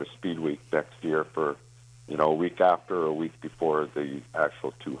be part of Speed Week next year for, a week after or a week before the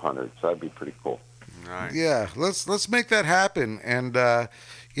actual 200. So that'd be pretty cool. Right. Yeah, let's make that happen. And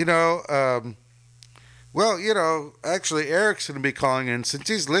actually, Eric's going to be calling in. Since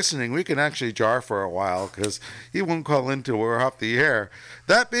he's listening, we can actually jar for a while because he won't call in till we're off the air.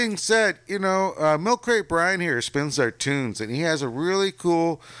 That being said, Milk Crate Brian here spins our tunes, and he has a really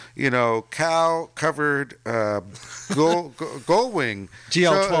cool, cow-covered gold wing.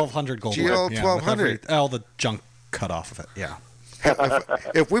 GL 1200 gold wing. GL 1200. All the junk cut off of it, yeah.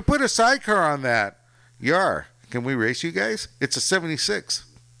 If we put a sidecar on that, can we race you guys? It's a 76.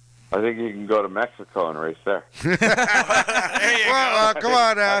 I think you can go to Mexico and race there. There you go. Come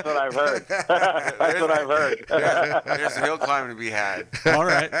on now. That's what I've heard. That's what I've heard. There's a hill climbing to be had. All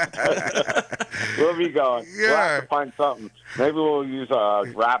right. We'll be going. Yeah. We'll have to find something. Maybe we'll use a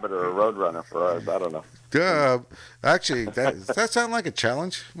Rabbit or a Roadrunner for ours. I don't know. Actually, does that sound like a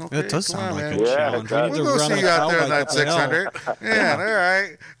challenge? Okay, It does come sound on, like man. a Yeah, challenge. it does. We need We'll to go run see a you out there cow in that bike up the hill. 600. Yeah, all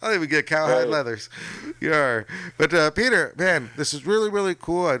right. I'll even get cowhide leathers. Yeah. But Peter, man, this is really, really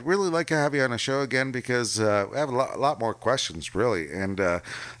cool. I'd really like to have you on a show again because we have a lot more questions, really. And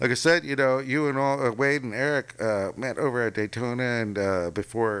like I said, you and all Wade and Eric met over at Daytona and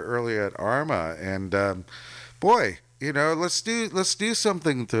before earlier at ARMA. And boy, let's do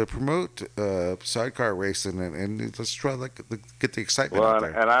something to promote sidecar racing and let's try get the excitement out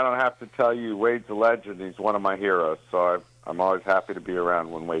there. And I don't have to tell you, Wade's a legend. He's one of my heroes. So I'm always happy to be around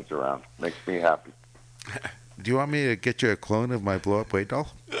when Wade's around. Makes me happy. Do you want me to get you a clone of my blow-up Wade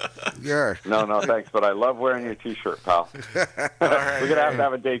doll? Yeah. No, thanks. But I love wearing your T-shirt, pal. We're going to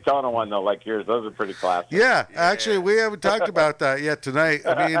have a Daytona one, though, like yours. Those are pretty classic. Yeah, actually, we haven't talked about that yet tonight.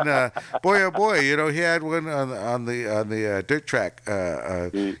 I mean, boy, oh boy, he had one on the dirt track.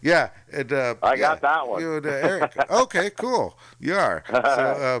 Yeah, and I got that one. You and Eric. Okay, cool. You are.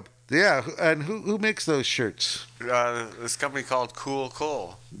 So, yeah, and who makes those shirts? This company called Cool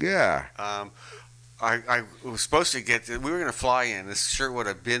Coal. Yeah. I was supposed to we were going to fly in. This shirt would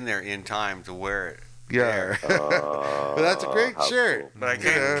have been there in time to wear it. Yeah. But that's a great shirt. Cool. But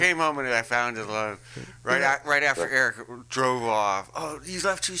I came home and I found it right after Eric drove off. Oh, you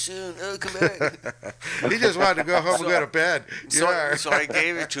left too soon. Oh, come back. He just wanted to go home and go to bed. So I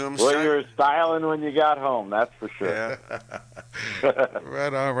gave it to him. Well, you were styling when you got home, that's for sure. Yeah.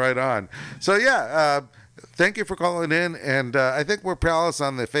 Right on. So, yeah, thank you for calling in, and I think we're pals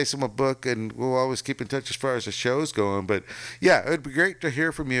on the Facebook book, and we'll always keep in touch as far as the show's going. But yeah, it'd be great to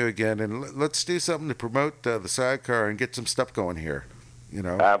hear from you again, and let's do something to promote the sidecar and get some stuff going here.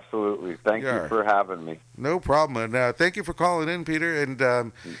 Absolutely. Thank you for having me. No problem. And thank you for calling in, Peter.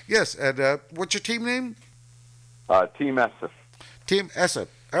 And yes, and what's your team name? Team Essex. Team Essex.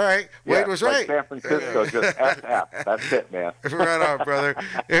 All right. Wade was right. San Francisco, just SF. That's it, man. Right on, brother.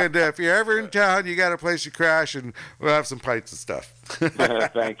 And if you're ever in town, you got a place to crash, and we'll have some pints and stuff.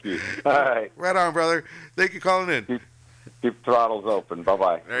 Thank you. All right. Right on, brother. Thank you for calling in. Keep throttles open.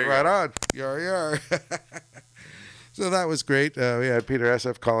 Bye-bye. Right on. Yar. So that was great. We had Peter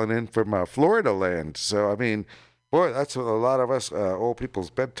SF calling in from Florida land. So, I mean, boy, that's a lot of us old people's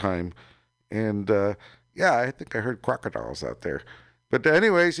bedtime. And, yeah, I think I heard crocodiles out there. But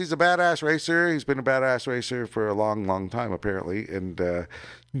anyways, he's a badass racer. He's been a badass racer for a long, long time, apparently. And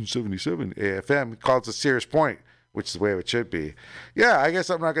 77 AFM calls it Sears Point, which is the way it should be. Yeah, I guess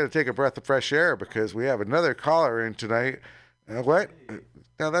I'm not going to take a breath of fresh air because we have another caller in tonight. What?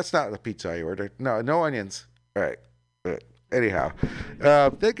 No, that's not the pizza I ordered. No onions. All right. Anyhow,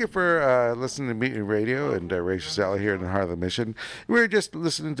 thank you for listening to Mutiny Radio and RacersAlley here in the heart of the mission. We were just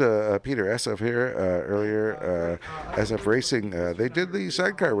listening to Peter SF here earlier. SF Racing, they did the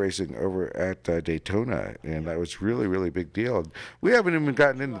sidecar racing over at Daytona, and that was really, really big deal. And we haven't even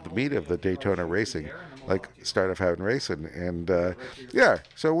gotten into the meat of the Daytona racing, like start of having racing. And yeah,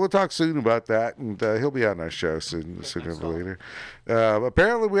 so we'll talk soon about that, and he'll be on our show sooner or later.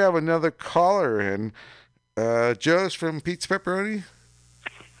 Apparently, we have another caller in. Joe's from Pete's Pepperoni?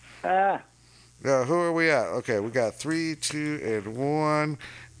 Who are we at? Okay, we got 3, 2, and 1,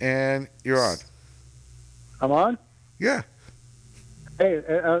 and you're on. I'm on? Yeah. Hey,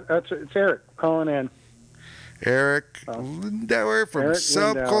 it's Eric calling in. Eric Lindauer from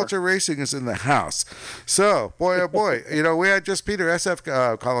Subculture Racing is in the house. So, boy, oh boy, we had just Peter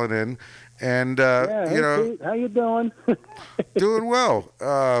SF calling in, and, Pete, how you doing? Doing well.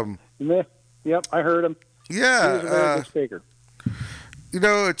 Yep, I heard him. Yeah. He was a very good speaker.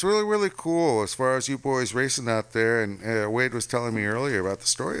 It's really, really cool as far as you boys racing out there. And Wade was telling me earlier about the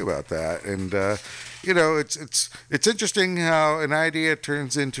story about that. And, it's interesting how an idea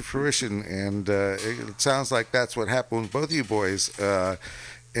turns into fruition. And it sounds like that's what happened with both of you boys.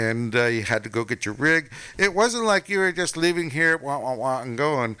 And you had to go get your rig. It wasn't like you were just leaving here and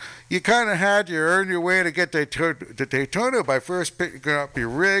going. You kind of had to earn your way to get to Daytona by first picking up your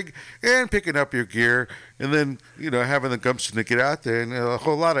rig and picking up your gear, and then having the gumption to get out there, and a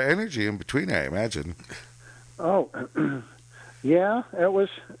whole lot of energy in between, I imagine. Oh, yeah, it was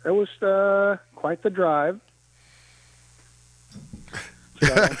quite the drive.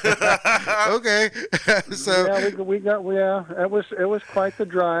 Okay, so yeah, it was quite the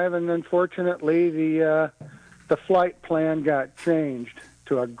drive, and unfortunately the flight plan got changed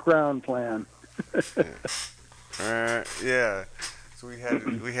to a ground plan. Yeah, so we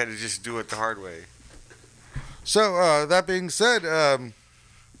had to just do it the hard way. So that being said,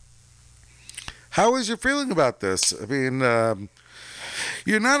 how is your feeling about this? I mean.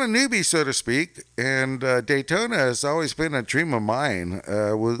 You're not a newbie, so to speak, and Daytona has always been a dream of mine.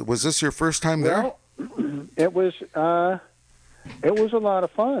 Was this your first time there? Well, it was a lot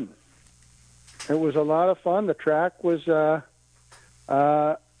of fun. It was a lot of fun. The track was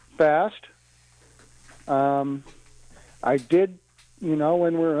fast. I did,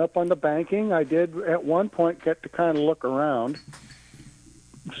 when we were up on the banking, I did at one point get to kind of look around.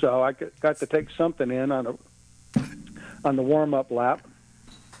 So I got to take something in on the warm-up lap.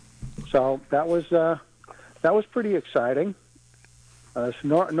 So that was pretty exciting.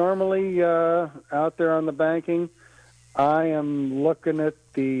 Normally out there on the banking, I'm looking at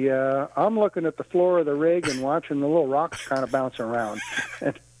the floor of the rig and watching the little rocks kind of bounce around,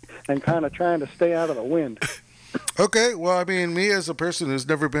 and kind of trying to stay out of the wind. Okay, well, I mean, me as a person who's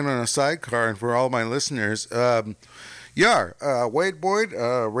never been on a sidecar, and for all my listeners, Wade Boyd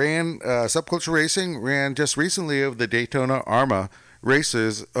ran Subculture Racing, ran just recently of the Daytona ARMA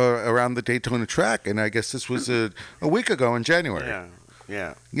races around the Daytona track, and I guess this was a week ago in January.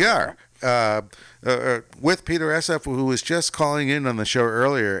 Yeah. With Peter SF, who was just calling in on the show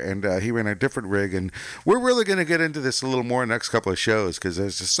earlier, and he ran a different rig, and we're really going to get into this a little more next couple of shows because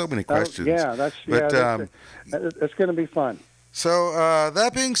there's just so many questions. It's going to be fun. So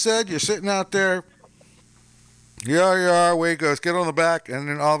that being said, you're sitting out there. Yeah, Wade goes, get on the back, and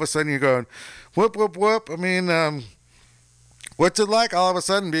then all of a sudden you're going, whoop, whoop, whoop. I mean, what's it like all of a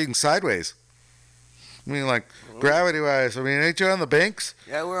sudden being sideways? I mean, like, gravity-wise. I mean, ain't you on the banks?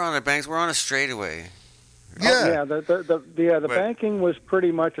 Yeah, we're on the banks. We're on a straightaway. Yeah. The banking was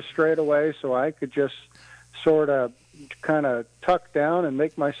pretty much a straightaway, so I could just sort of kind of tuck down and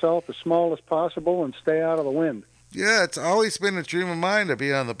make myself as small as possible and stay out of the wind. Yeah, it's always been a dream of mine to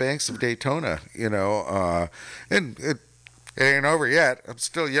be on the banks of Daytona, and it ain't over yet. I'm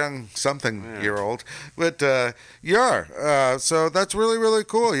still young year old, but so that's really, really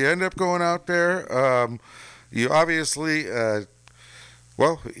cool. You end up going out there. You obviously,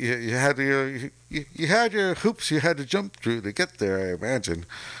 Well, you had you had your hoops you had to jump through to get there, I imagine.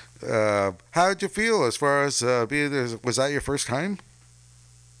 How did you feel as far as being there? Was that your first time?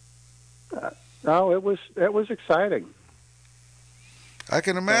 No, it was exciting. I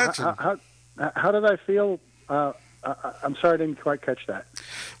can imagine. So how did I feel? I'm sorry, I didn't quite catch that.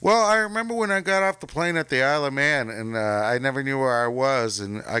 Well, I remember when I got off the plane at the Isle of Man, and I never knew where I was,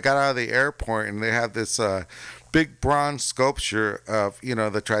 and I got out of the airport, and they had this big bronze sculpture of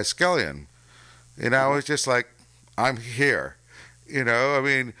the Triskelion, and I was just like, I'm here. I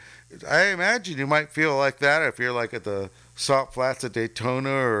mean, I imagine you might feel like that if you're like at the Salt Flats at Daytona,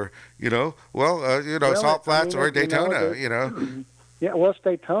 or Salt Flats or Daytona. Yeah, well, it's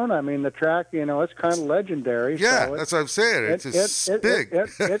Daytona. I mean, the track, it's kind of legendary. Yeah, so that's what I'm saying. It's big.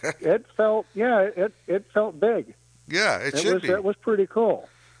 It felt, it felt big. Yeah, it should be. It was pretty cool.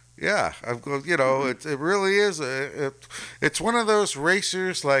 Yeah, it really is. It's one of those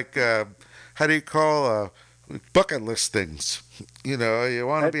racers like, how do you call bucket list things? You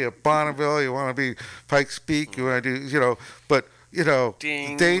want to be at Bonneville, you want to be Pikes Peak, you want to do, but.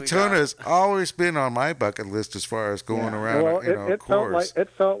 Ding, Daytona has always been on my bucket list as far as going around. Well, it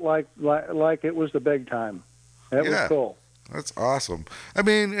felt like it was the big time. It was cool. That's awesome. I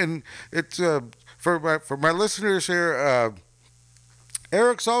mean, and it's for my listeners here.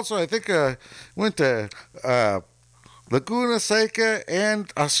 Eric's also, I think, went to Laguna Seca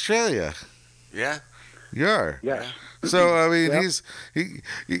and Australia. Yeah. Yeah. Yes. So I mean,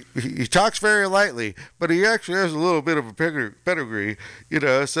 he talks very lightly, but he actually has a little bit of a pedigree,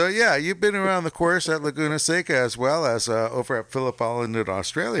 So yeah, you've been around the course at Laguna Seca as well as over at Phillip Island in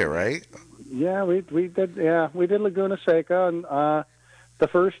Australia, right? Yeah, we did. Yeah, we did Laguna Seca, and the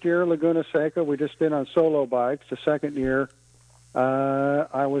first year Laguna Seca we just did on solo bikes. The second year,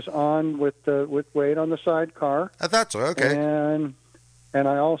 I was on with Wade on the sidecar. I thought so. Okay. And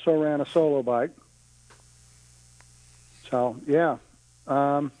I also ran a solo bike. So, yeah,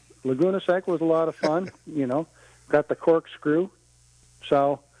 Laguna Seca was a lot of fun, got the corkscrew.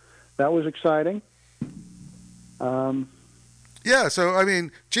 So that was exciting. Yeah, so, I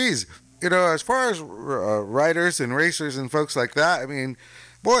mean, geez, as far as riders and racers and folks like that, I mean,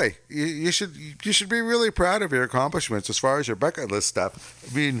 boy, you should be really proud of your accomplishments as far as your bucket list stuff.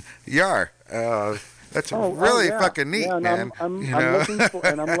 I mean, that's really fucking neat, man. I'm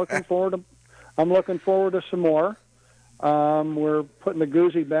looking forward to some more. We're putting the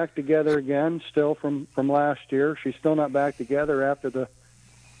Goozy back together again, still from last year. She's still not back together after the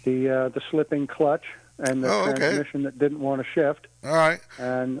slipping clutch and the transmission that didn't want to shift. All right.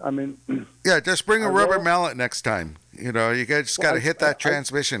 And I mean, yeah, just bring a rubber mallet next time. You just got to hit that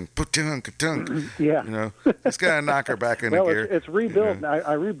transmission. Ka-tung, ka-tung. Yeah. Just got to knock her back into gear. It's rebuilt.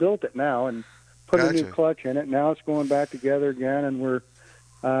 I rebuilt it now and put a new clutch in it. Now it's going back together again, and we're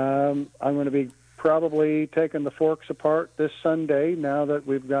I'm going to be probably taking the forks apart this Sunday now that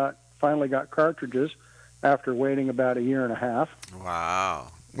we've finally got cartridges after waiting about a year and a half.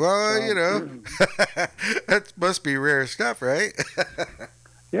 Wow. Well, that must be rare stuff, right?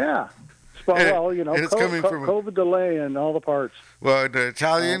 Yeah. Well, it's coming from COVID delay and all the parts. Well, the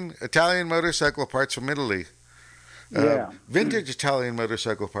Italian motorcycle parts from Italy. Yeah. Vintage Italian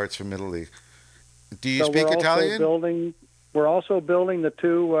motorcycle parts from Italy. Do you speak Italian? We're also building the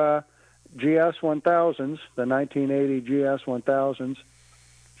two GS 1000s, the 1980 GS 1000s,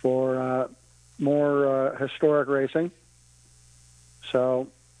 for more historic racing. So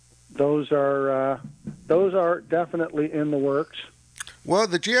those are definitely in the works. Well,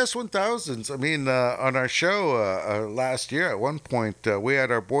 the GS 1000s. I mean, on our show last year, at one point, we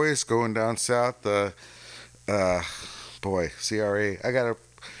had our boys going down south. CRA. I gotta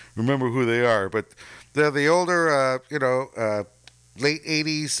remember who they are, but they're the older, late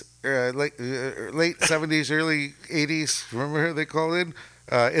 80s, late 70s, early 80s. Remember how they called it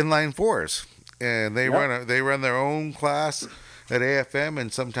inline fours, and they run their own class at AFM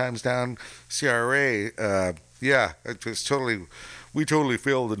and sometimes down CRA. It was we totally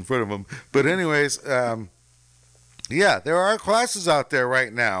failed in front of them. But anyways, there are classes out there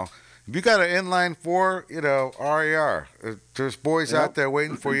right now. If you got an inline four, RER, there's boys out there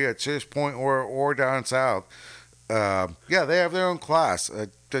waiting for you at Sears Point or down south. They have their own class. I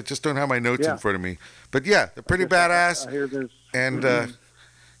just don't have my notes in front of me. But they're pretty badass. I hear there's... And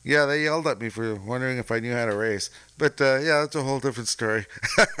they yelled at me for wondering if I knew how to race. But that's a whole different story.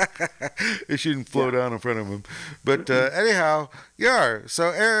 You shouldn't flow down in front of them. But anyhow, so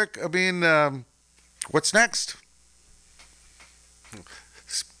Eric, I mean, what's next?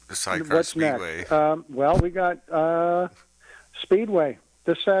 Sidecar Speedway. Next? Well, we got Speedway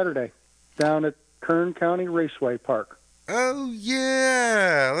this Saturday down at Kern County Raceway Park. Oh,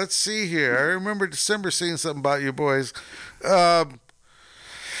 yeah. Let's see here. I remember December seeing something about you boys. Um,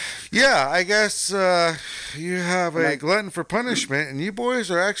 yeah, I guess you have a glutton for punishment, and you boys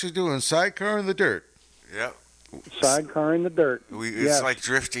are actually doing Sidecar in the Dirt. Yep. Sidecar in the dirt. It's Yes. like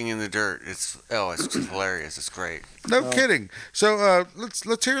drifting in the dirt. It's just hilarious. It's great. No kidding. So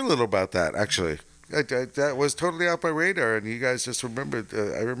let's hear a little about that, actually. That was totally off my radar, and you guys just remembered.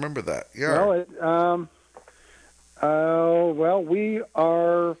 I remember that. Yeah. Well, we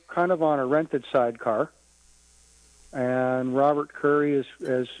are kind of on a rented sidecar, and Robert Curry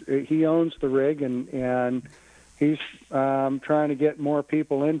he owns the rig, and he's trying to get more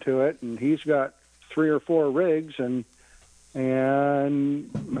people into it, and he's got 3 or 4 rigs, and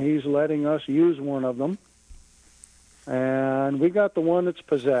he's letting us use one of them, and we got the one that's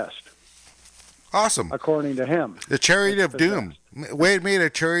possessed. Awesome. According to him. The Chariot of Doom. Wade made a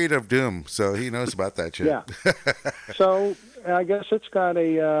Chariot of Doom, so he knows about that shit. Yeah. So I guess it's got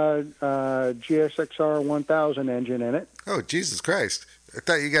a GSXR 1000 engine in it. Oh, Jesus Christ. I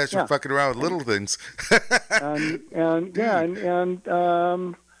thought you guys were fucking around with little things. and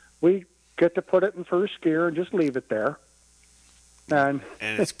we get to put it in first gear and just leave it there. And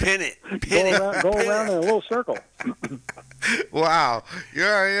it's pin it. Go around in a little circle. Wow.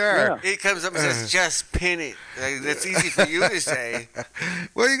 Yeah. It comes up and says, just pin it. That's easy for you to say.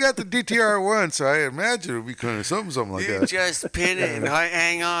 Well, you got the DTR1, so I imagine it would be kind of something like that. You just pin it and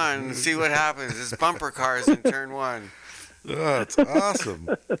hang on and see what happens. It's bumper cars in turn 1. Oh, that's awesome.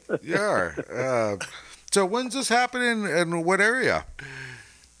 Yeah. So when's this happening and what area?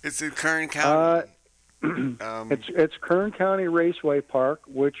 It's in Kern County. It's Kern County Raceway Park,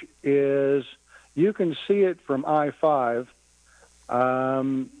 which is, you can see it from I-5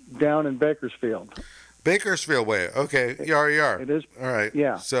 down in Bakersfield. Bakersfield way. Okay. Yar. It is. All right.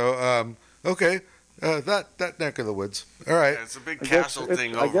 Yeah. So, okay. That neck of the woods. All right. Yeah, it's a big castle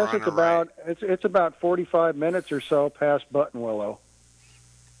thing over I guess on it's the about right. it's about 45 minutes or so past Buttonwillow.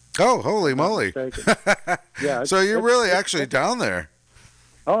 Oh, holy moly. Yeah. So you're really actually down there.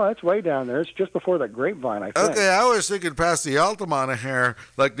 Oh, that's way down there. It's just before the Grapevine, I think. Okay, I was thinking past the Altamont here,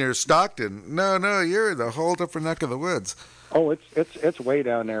 like near Stockton. No, you're in a whole different neck of the woods. Oh, it's way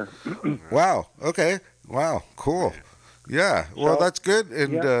down there. Wow. Okay. Wow. Cool. Yeah. Well, that's good.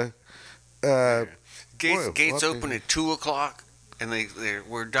 And gates open at 2:00, and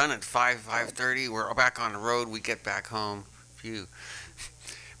we're done at 5:30. We're back on the road. We get back home. Phew.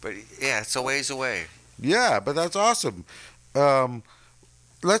 But yeah, it's a ways away. Yeah, but that's awesome.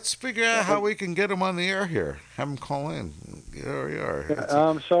 Let's figure out how we can get them on the air here. Have them call in.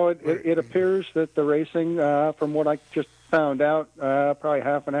 So it appears that the racing, from what I just found out probably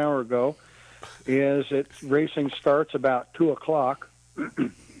half an hour ago, is racing starts about 2:00.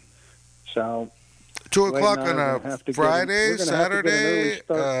 So 2:00 on a Friday, Saturday?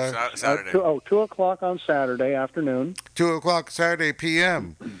 Saturday. 2:00 on Saturday afternoon. 2:00 Saturday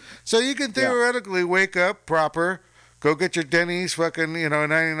p.m. So you can theoretically wake up proper, go get your Denny's fucking,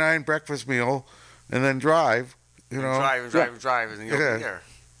 99 breakfast meal, and then drive, Drive, and then you'll be there.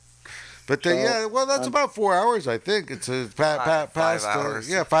 But that's about 4 hours, I think. It's past 5 hours.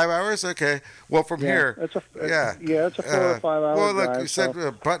 5 hours. Okay. Well, from here, it's a 4 or 5 hour Well, look, drive, you said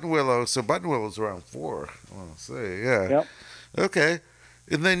Buttonwillow, so Buttonwillow's around 4. I want to say, yeah. Yep. Okay,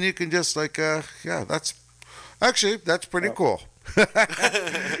 and then you can just that's pretty cool.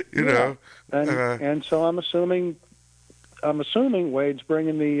 know. And so I'm assuming Wade's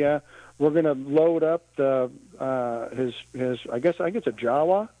bringing the. We're going to load up the his. I guess it's a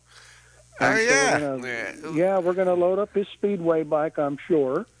Jawa. Oh, yeah. We're going to load up his speedway bike, I'm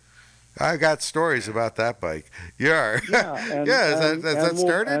sure. I got stories about that bike. Yeah. Is that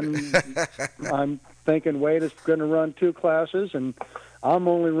started? I'm thinking Wade is going to run 2 classes, and I'm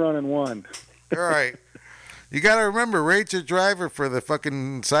only running 1. All right. You got to remember, Wade's a driver for the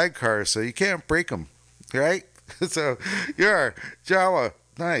fucking sidecar, so you can't break them, right? So, Jawa,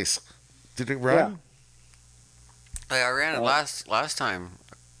 nice. Did it run? Yeah. I ran it last time.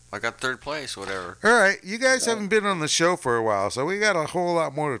 I got 3rd place, whatever. All right. You guys haven't been on the show for a while, so we got a whole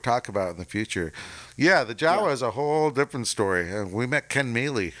lot more to talk about in the future. Yeah, the Jawa is a whole different story. We met Ken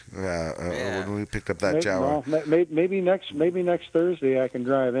Mealy when we picked up that Jawa. Well, maybe next Thursday I can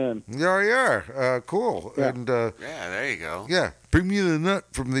drive in. Cool. Yeah. And there you go. Yeah, bring me the nut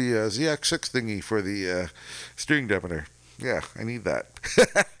from the ZX6 thingy for the steering dampener. Yeah, I need that.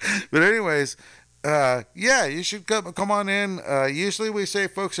 But anyways, you should come on in. Usually we say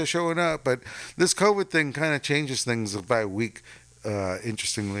folks are showing up, but this COVID thing kind of changes things by a week.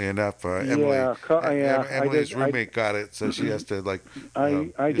 Interestingly enough, Emily's roommate got it, so she has to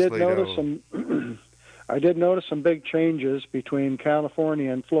I did notice some. I did notice some big changes between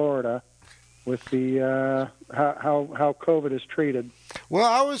California and Florida with the how COVID is treated. Well,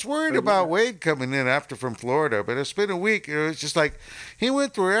 I was worried about Wade coming in after from Florida, but it's been a week. It was just like he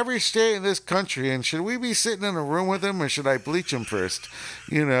went through every state in this country, and should we be sitting in a room with him, or should I bleach him first?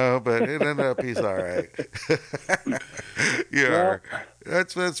 But it ended up he's all right. Yeah, well,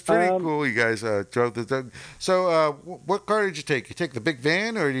 that's pretty cool. You guys drove the dog. So, what car did you take? You take the big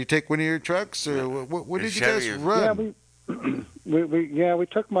van, or did you take one of your trucks, or what did you guys run? Yeah, we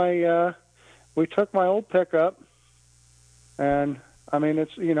took my old pickup, and I mean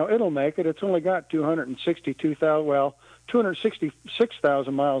it's it'll make it. It's only got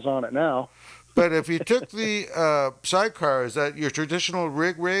 266,000 miles on it now. But if you took the sidecar, is that your traditional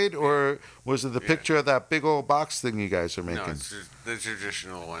rig raid, or was it the picture of that big old box thing you guys are making? No, it's the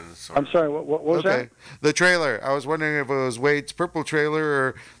traditional one. I'm sorry, what was that? The trailer. I was wondering if it was Wade's purple trailer,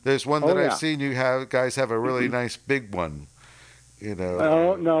 or there's one that I've seen you guys have a really nice big one.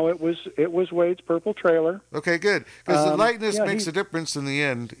 No, it was Wade's purple trailer. Okay, good, because the lightness makes a difference in the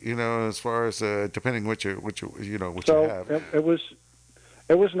end. As far as depending what you have.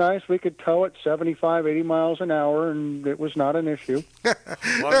 It was nice. We could tow it 75, 80 miles an hour, and it was not an issue.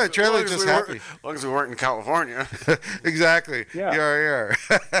 The trailer just happy. As long as we weren't in California. Exactly. Yeah.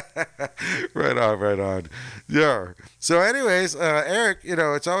 Right on. Yeah. So, anyways, Eric,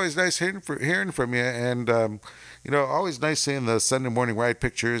 it's always nice hearing from you, and always nice seeing the Sunday morning ride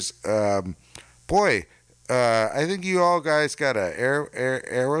pictures. Boy, I think you all guys got a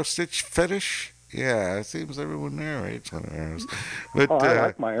arrow stitch fetish. Yeah, it seems everyone there rates on arrows. But, I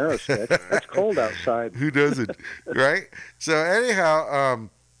like my arrow stitch. It's cold outside. Who doesn't, right? So anyhow,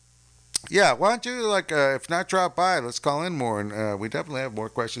 why don't you if not drop by, let's call in more, and we definitely have more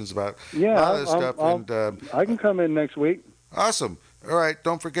questions about a lot of this stuff. I can come in next week. Awesome. All right,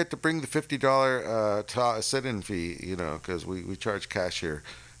 don't forget to bring the $50 sit-in fee, because we charge cash here.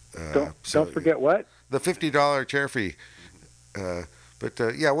 Don't forget what? The $50 chair fee. But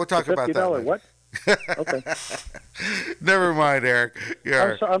we'll talk about that. $50 what? Okay. Never mind, Eric.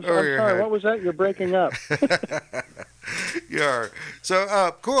 I'm sorry. What was that? You're breaking up. Yeah.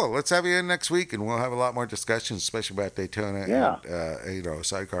 So cool. Let's have you in next week, and we'll have a lot more discussions, especially about Daytona and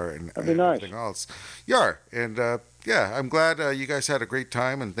sidecar and everything else. Yeah. And I'm glad you guys had a great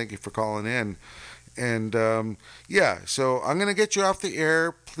time, and thank you for calling in. And so I'm gonna get you off the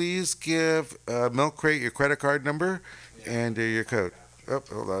air. Please give Milk Crate your credit card number and your code. Oh,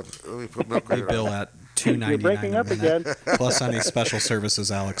 hold on. Let me put Milk Crate. Bill at $2.99 You're breaking up again. Plus any special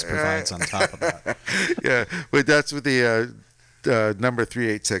services Alex provides on top of that. Yeah, but that's with the number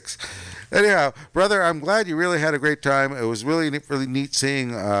 386. Anyhow, brother, I'm glad you really had a great time. It was really neat seeing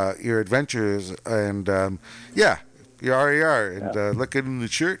your adventures, and your RER, and looking in the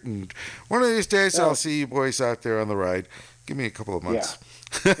shirt. And one of these days, I'll see you boys out there on the ride. Give me a couple of months.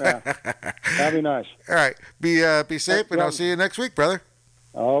 Yeah. That'd be nice. All right. Be safe, and I'll see you next week, brother.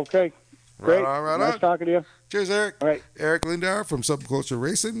 Okay. Great. Right nice on. talking to you. Cheers, Eric. All right. Eric Lindauer from Subculture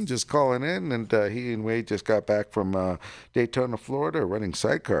Racing, just calling in, and he and Wade just got back from Daytona, Florida, running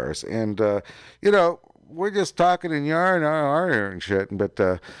sidecars. And, we're just talking and yarn and shit. But,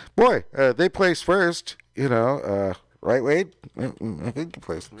 boy, they placed first, right, Wade? I think you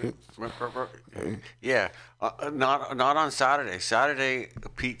placed. Yeah. Not on Saturday. Saturday,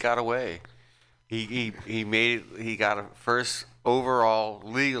 Pete got away. He got a first overall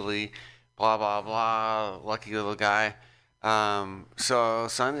legally, blah blah blah. Lucky little guy. So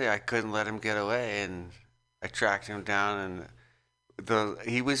Sunday I couldn't let him get away, and I tracked him down, and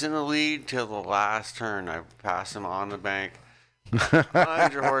he was in the lead till the last turn. I passed him on the bank.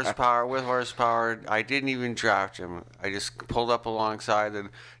 100 horsepower with horsepower. I didn't even draft him. I just pulled up alongside and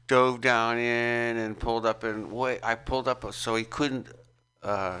dove down in and pulled up I pulled up so he couldn't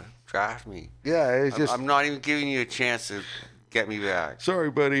draft me. Yeah, I'm not even giving you a chance to get me back. Sorry,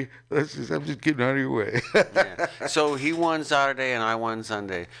 buddy. I'm just getting out of your way. Yeah. So he won Saturday and I won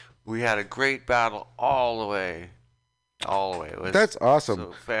Sunday. We had a great battle all the way. That's awesome.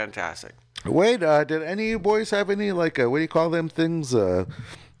 So fantastic. Wade, did any of you boys have any, what do you call them things? What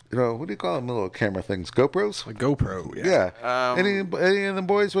do you call them little camera things? GoPros? A GoPro, yeah. Yeah. Any of them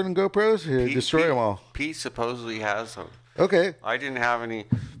boys winning GoPros? You destroy them all. Pete supposedly has some. Okay. I didn't have any.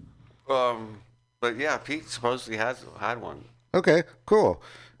 But yeah, Pete supposedly had one. Okay, cool.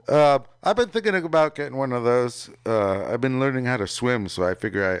 I've been thinking about getting one of those. I've been learning how to swim, so I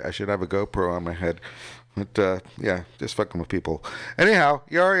figure I should have a GoPro on my head. But, just fucking with people. Anyhow,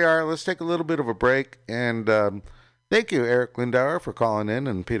 let's take a little bit of a break. And, Thank you, Eric Lindauer, for calling in,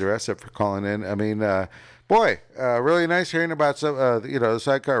 and Peter Essep for calling in. I mean, really nice hearing about some, the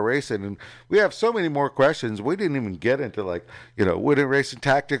sidecar racing. And we have so many more questions. We didn't even get into wooden racing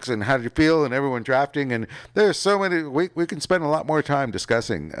tactics and how do you feel and everyone drafting. And there's so many. We can spend a lot more time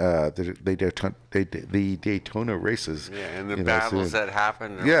discussing the Daytona races. Yeah, and the battles that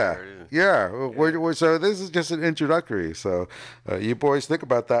happened. Yeah. So this is just an introductory. So you boys think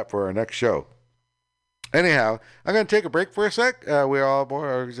about that for our next show. Anyhow, I'm going to take a break for a sec. We all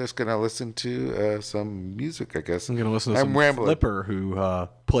are just going to listen to some music, I guess. I'm going to listen to some Flipper, who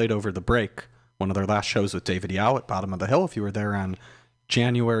played over the break one of their last shows with David Yao at Bottom of the Hill. If you were there on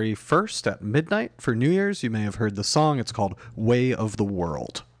January 1st at midnight for New Year's, you may have heard the song. It's called Way of the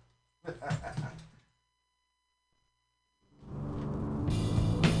World.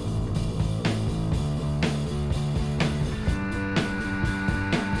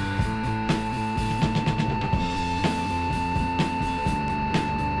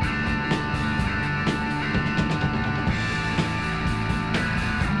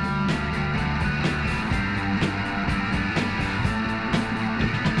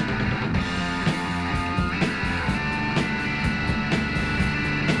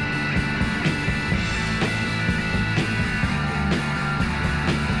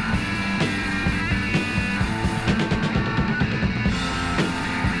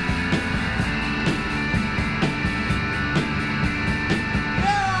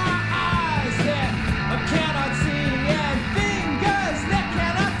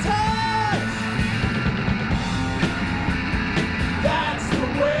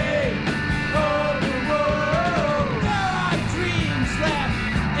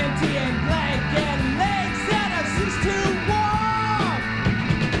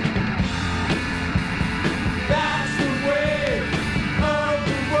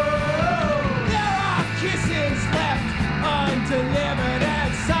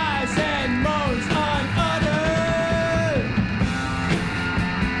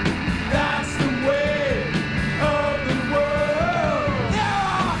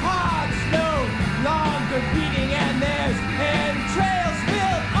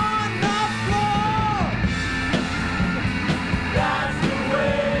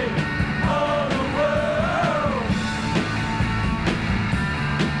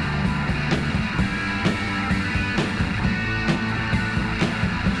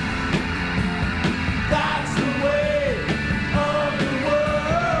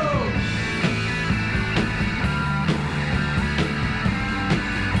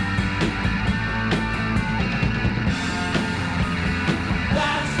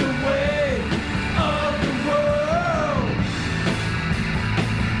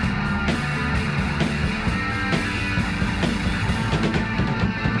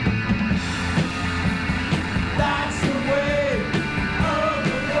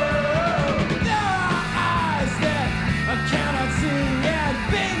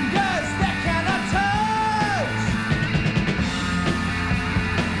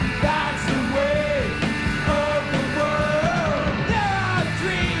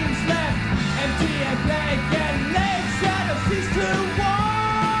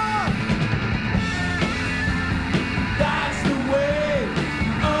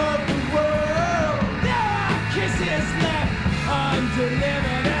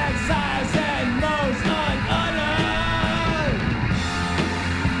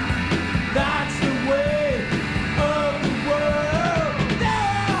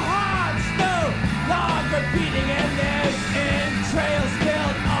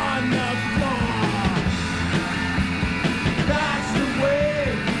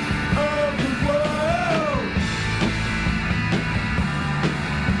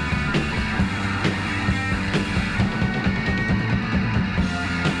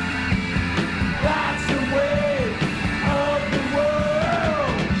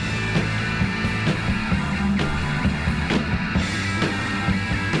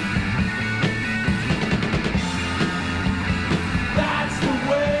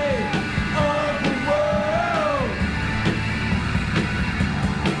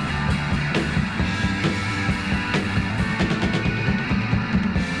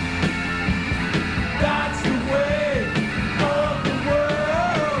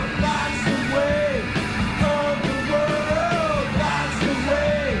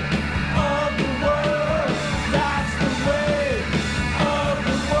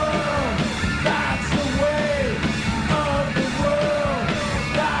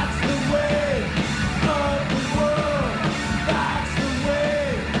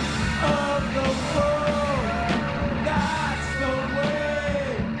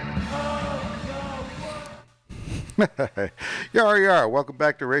 Yar. Welcome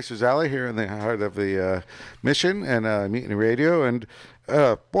back to Racers Alley here in the heart of the Mission and Mutiny Radio. And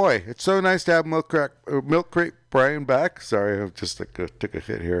boy, it's so nice to have Milk Crate Brian back. Sorry, I just took a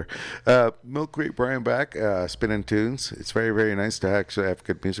hit here. Milk Crate Brian back, spinning tunes. It's very, very nice to actually have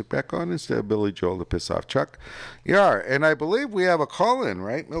good music back on instead of Billy Joel to piss off Chuck. Yar, and I believe we have a call in,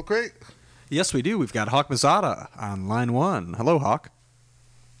 right, Milk Crate? Yes, we do. We've got Hawk Mazzata on line 1. Hello, Hawk.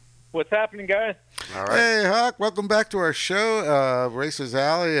 What's happening, guys? All right. Hey, Hawk, welcome back to our show, Racers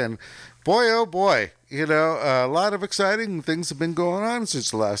Alley. And boy, oh boy, you know, a lot of exciting things have been going on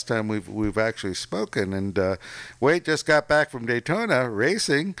since the last time we've actually spoken. And Wade just got back from Daytona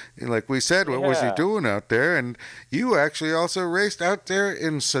racing. And like we said, what was he doing out there? And you actually also raced out there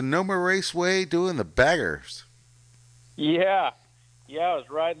in Sonoma Raceway doing the baggers. Yeah, I was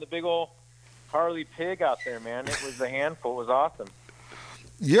riding the big old Harley Pig out there, man. It was a handful. It was awesome.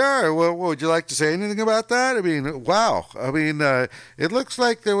 Yeah, well, would you like to say anything about that? I mean, wow. I mean, it looks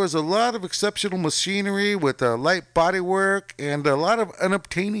like there was a lot of exceptional machinery with light bodywork and a lot of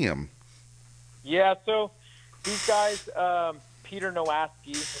unobtainium. Yeah, so these guys, Peter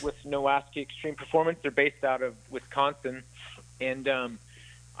Nowaski with Nowaski Extreme Performance, they're based out of Wisconsin, and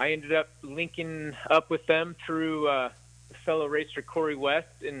I ended up linking up with them through fellow racer Corey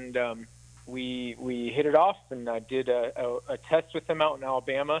West, and we hit it off, and I did a test with them out in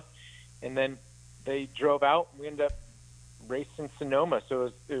Alabama, and then they drove out, and we ended up racing Sonoma.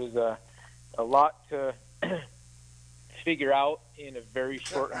 So it was a lot to figure out in a very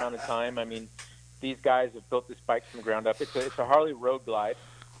short amount of time. I mean, these guys have built this bike from the ground up. It's a Harley Road Glide,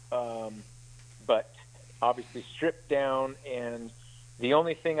 but obviously stripped down, and the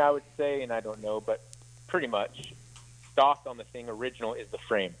only thing I would say, and I don't know, but pretty much stock on the thing original is the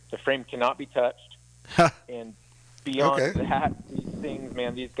frame. The frame cannot be touched. And beyond that, these things,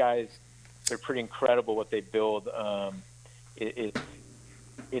 man, these guys, they're pretty incredible what they build. It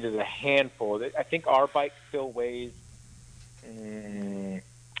is a handful. I think our bike still weighs,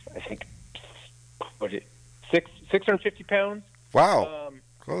 650 pounds. Wow.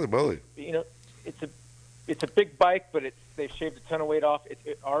 Holy moly. You know, it's a big bike, but they've shaved a ton of weight off.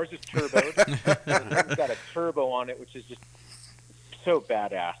 Ours is turboed. It's got a turbo on it, which is just so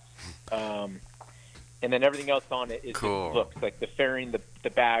badass. And then everything else on it is cool. Looks like the fairing, the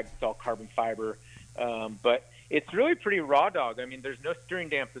bag, it's all carbon fiber. But it's really pretty raw dog. I mean, there's no steering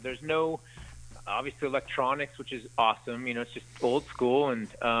damper. There's no, obviously, electronics, which is awesome. You know, it's just old school. And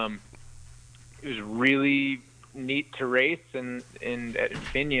it was really neat to race. And at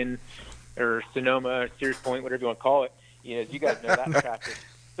Finian, or Sonoma, Sears Point, whatever you want to call it, you know, as you guys know, that track is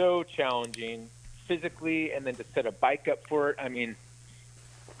so challenging physically, and then to set a bike up for it. I mean,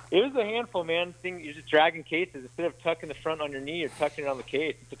 it was a handful, man. You're just dragging cases. Instead of tucking the front on your knee, you're tucking it on the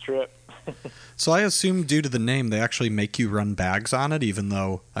case. It's a trip. So I assume due to the name, they actually make you run bags on it, even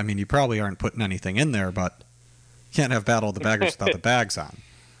though, I mean, you probably aren't putting anything in there, but you can't have Battle of the Baggers without the bags on.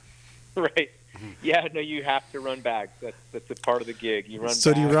 Right. Yeah, no, you have to run bags. That's a part of the gig. You run.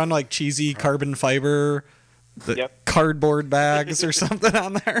 So bags. do you run like cheesy carbon fiber, cardboard bags or something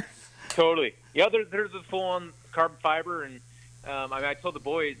on there? Totally. Yeah, there's a full-on carbon fiber, and I mean, I told the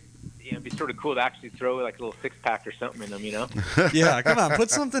boys, you know, it'd be sort of cool to actually throw like a little six-pack or something in them, you know? Yeah, come on, put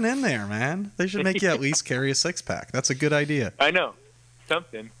something in there, man. They should make you at least carry a six-pack. That's a good idea. I know,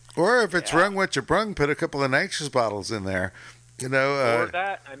 something. Or if it's rung what you brung, put a couple of nitrous bottles in there. You know, or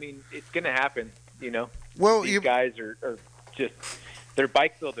that. I mean, it's going to happen. You know, well, these guys are just, they're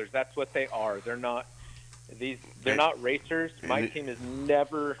bike builders. That's what they are. They're not not racers. My team has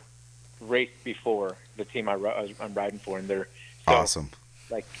never raced before the team I'm riding for, and they're awesome.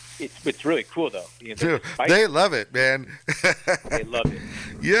 Like it's really cool though. You know, dude, they love it, man. They love it.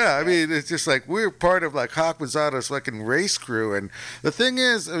 Yeah, I mean, it's just like we're part of like Hawk Mazzato's fucking race crew, and the thing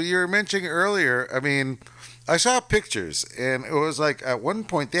is, you were mentioning earlier. I mean, I saw pictures, and it was like at one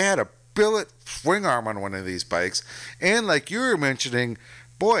point they had a billet swing arm on one of these bikes, and like you were mentioning,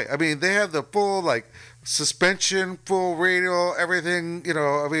 boy, I mean, they have the full like suspension, full radial, everything. You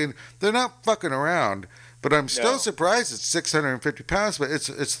know, I mean, they're not fucking around. But I'm still surprised it's 650 pounds, but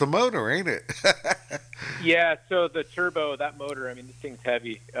it's the motor, ain't it? Yeah, so the turbo, that motor, I mean, this thing's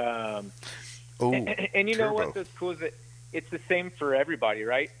heavy. And you know what's so cool is that it's the same for everybody,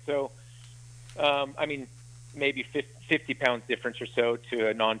 right? So, I mean, maybe 50 pounds difference or so to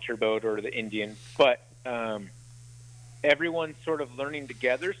a non-turboed or the Indian, but everyone's sort of learning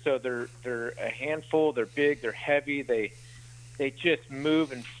together. So they're a handful, they're big, they're heavy, they just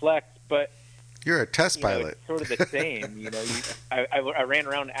move and flex, but you're a test pilot. It's sort of the same, you know. I ran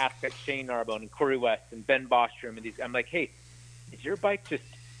around and asked like Shane Narbonne and Corey West and Ben Bostrom and these. I'm like, hey, is your bike just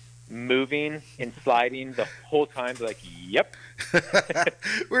moving and sliding the whole time. Like, yep.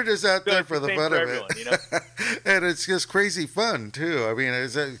 We're just out there it's for the same fun for of everyone, it, you know? and it's just crazy fun too. I mean,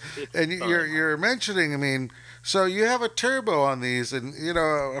 and fun. you're mentioning. I mean, so you have a turbo on these, and you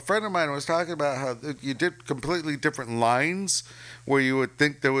know, a friend of mine was talking about how you did completely different lines, where you would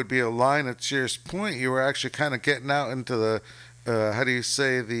think there would be a line at Shears Point. You were actually kind of getting out into the how do you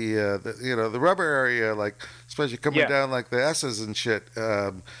say the you know, the rubber area, like especially coming down like the S's and shit.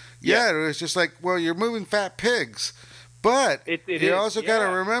 It was just like, well, you're moving fat pigs, but you also got to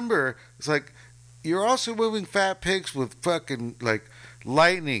remember, it's like you're also moving fat pigs with fucking like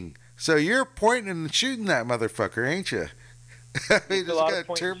lightning. So you're pointing and shooting that motherfucker, ain't you? I mean, it's a lot of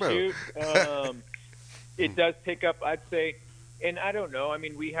point turbo. And shoot. It does pick up, I'd say, and I don't know. I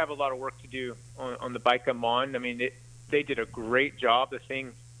mean, we have a lot of work to do on the bike I'm on. I mean, they did a great job. The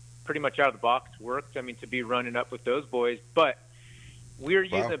thing pretty much out of the box worked. I mean, to be running up with those boys, but we're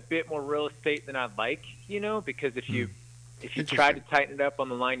using a bit more real estate than I'd like, you know, because if you tried to tighten it up on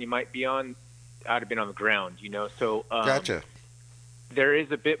the line you might be on, I'd have been on the ground, you know. So Gotcha. There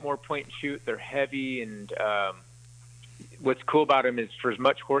is a bit more point and shoot. They're heavy, and what's cool about them is for as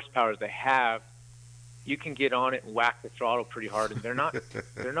much horsepower as they have, you can get on it and whack the throttle pretty hard, and they're not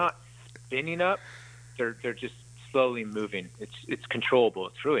spinning up. They're just slowly moving. It's controllable.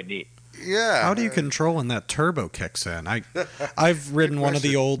 It's really neat. Yeah. How do you control when that turbo kicks in? I've ridden one of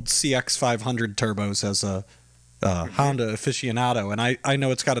the old CX500 turbos as a Honda aficionado, and I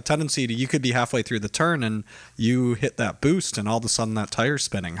know it's got a tendency to, you could be halfway through the turn and you hit that boost, and all of a sudden that tire's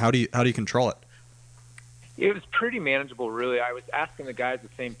spinning. How do you control it? It was pretty manageable, really. I was asking the guys the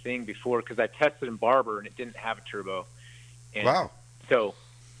same thing before because I tested in Barber and it didn't have a turbo. And wow. So,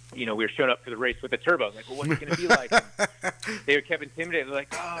 you know, we were showing up for the race with a turbo. I was like, well, what's it going to be like? They were kept intimidated. They're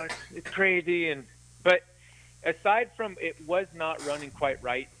like, oh, it's crazy. But aside from it was not running quite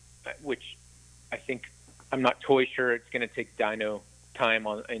right, which I think I'm not totally sure it's going to take dyno time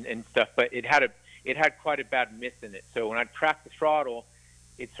on and stuff, but it had quite a bad miss in it. So when I'd crack the throttle,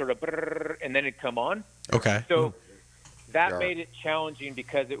 it sort of brrr, and then it'd come on. Okay. So that made it challenging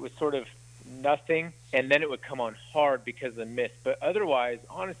because it was sort of nothing, and then it would come on hard because of the miss. But otherwise,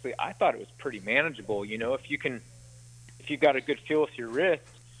 honestly, I thought it was pretty manageable. You know, if you've got a good feel with your wrist,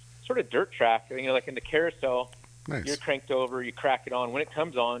 sort of dirt track. You know, like in the carousel, you're cranked over, you crack it on. When it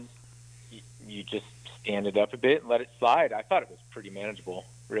comes on, you just stand it up a bit and let it slide. I thought it was pretty manageable,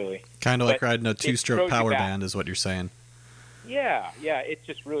 really. Kind of like riding a two-stroke power band is what you're saying. Yeah, it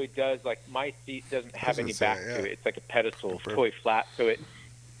just really does. Like my seat doesn't have any back to it. It's like a pedestal, totally flat. So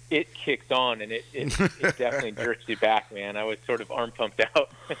it kicks on, and it definitely jerks you back, man. I was sort of arm pumped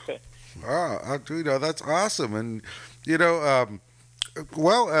out. You know, that's awesome. And, you know,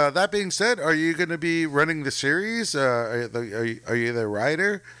 that being said, are you going to be running the series? Are you the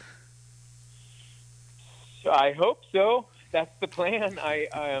rider? I hope so. That's the plan. I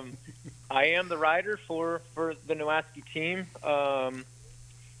am the rider for the Nowaski team.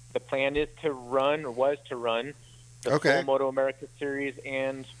 The plan is to run, or was to run, the full Moto America Series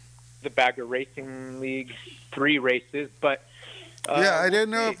and the Bagger Racing League 3 races. But I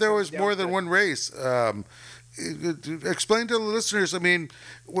didn't know if there was more than one race. Explain to the listeners. I mean,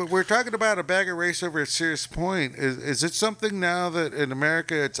 we're talking about a Bagger race over at Sears Point. Is it something now that in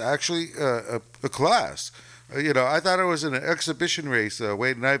America it's actually a class? You know, I thought it was an exhibition race.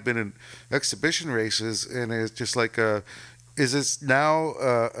 Wade and I have been in exhibition races, and it's just like, is this now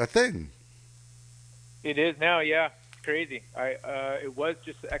a thing? It is now, yeah. It's crazy. It was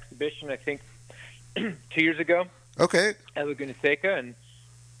just an exhibition, I think, 2 years ago. Okay. At Laguna Seca, and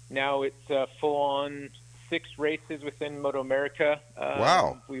now it's full-on 6 races within Moto America.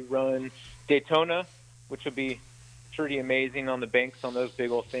 Wow. We run Daytona, which will be pretty amazing on the banks on those big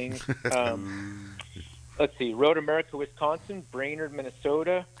old things. Let's see, Road America, Wisconsin, Brainerd,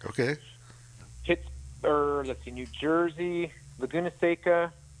 Minnesota. Okay. Pittsburgh, let's see, New Jersey, Laguna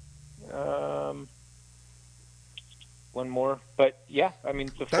Seca. One more. But, yeah, I mean,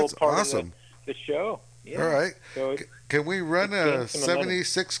 it's a full part of the show. Yeah. All right. So can we run a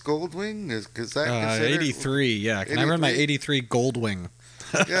 76 Goldwing? Is that considered? 83, yeah. Can 83? I run my 83 Goldwing?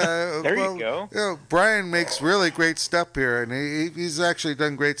 Yeah, there you go. You know, Brian makes really great stuff here, and he's actually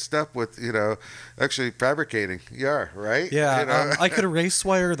done great stuff with, you know, actually fabricating. Yeah, right? Yeah, you know? I could race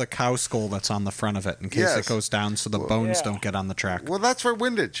wire the cow skull that's on the front of it in case it goes down so the bones don't get on the track. Well, that's for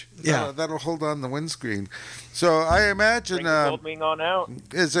windage. Yeah. That'll hold on the windscreen. So I imagine... Goldwing on out.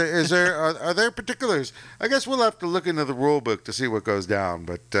 Are there particulars? I guess we'll have to look into the rule book to see what goes down,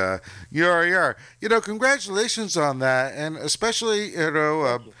 but you are. You know, congratulations on that, and especially, you know,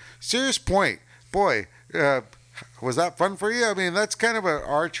 Serious Point. Boy, Was that fun for you? I mean, that's kind of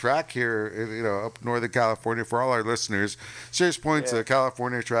our track here, up Northern California for all our listeners. Sears Point's a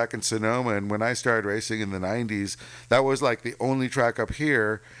California track in Sonoma, and when I started racing in the 90s, that was like the only track up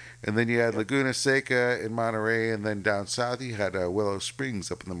here. And then you had Laguna Seca in Monterey, and then down south you had Willow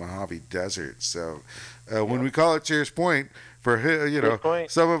Springs up in the Mojave Desert. So when we call it Sears Point,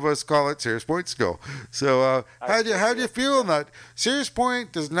 some of us call it Sears Point still. So how'd you feel on that? Sears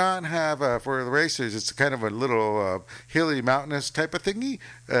Point does not have, for the racers, it's kind of a little hilly, mountainous type of thingy,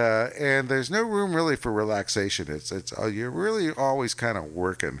 and there's no room really for relaxation. It's you're really always kind of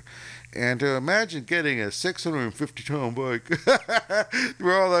working. And to imagine getting a 650-ton bike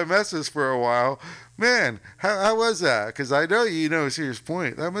through all that messes for a while, man, how was that? Because I know you know Sears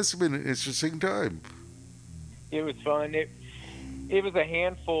Point. That must have been an interesting time. It was fun. It was a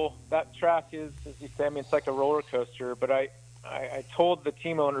handful. That track is, as you say, I mean, it's like a roller coaster. But I told the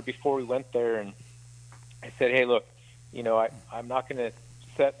team owner before we went there, and I said, hey, look, I'm not going to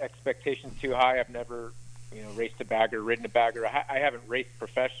set expectations too high. I've never raced a bagger, ridden a bagger. I haven't raced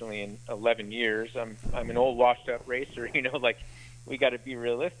professionally in 11 years. I'm an old washed up racer, like we got to be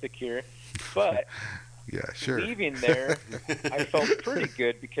realistic here. But yeah, sure. Leaving there, I felt pretty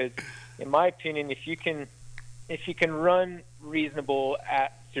good because in my opinion, if you can run reasonable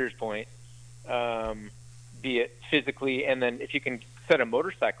at Sears Point, be it physically, and then if you can set a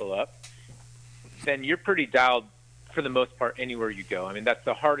motorcycle up, then you're pretty dialed for the most part anywhere you go. I mean, that's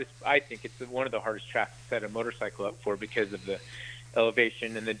the hardest. I think it's one of the hardest tracks to set a motorcycle up for because of the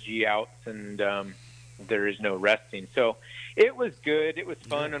elevation and the G outs, and there is no resting. So it was good. It was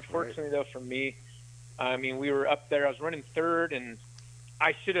fun. Unfortunately, though, for me, I mean, we were up there. I was running third, and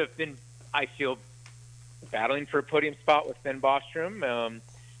I should have been, I feel, battling for a podium spot with Ben Bostrom,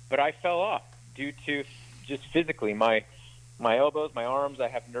 but I fell off due to just physically my elbows, my arms. I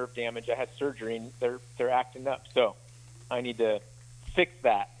have nerve damage. I had surgery, and they're acting up. So I need to fix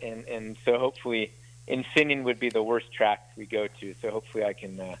that, and so hopefully Infineon would be the worst track we go to. So hopefully I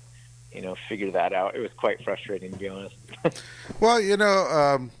can figure that out. It was quite frustrating, to be honest. Well,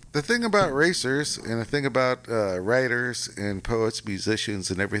 the thing about racers and the thing about writers and poets,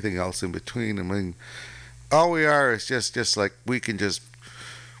 musicians, and everything else in between, I mean, all we are is just like we're just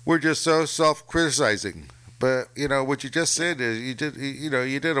so self-criticizing. But what you just said is you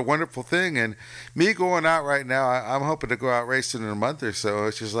did a wonderful thing, and me going out right now, I'm hoping to go out racing in a month or so.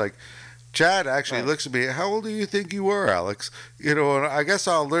 It's just like Chad actually looks at me. How old do you think you were, Alex? And I guess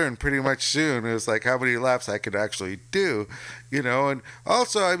I'll learn pretty much soon. It's like how many laps I could actually do, And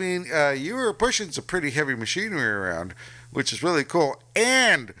also, I mean, you were pushing some pretty heavy machinery around, which is really cool.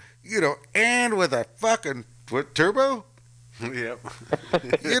 And and with a fucking turbo. Yep.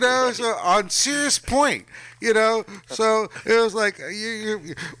 So on Sears Point, so it was like,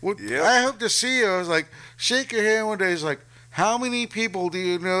 I hope to see you. I was like, shake your hand one day. It's like, how many people do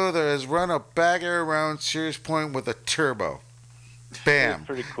you know that has run a bagger around Sears Point with a turbo? Bam.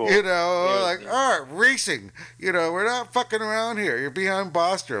 Pretty cool. All right, racing. We're not fucking around here. You're behind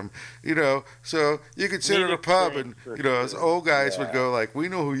Bostrom. So you could sit at a pub and, as old guys would go like, we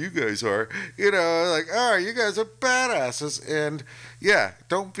know who you guys are. Like, all right, you guys are badasses. And yeah,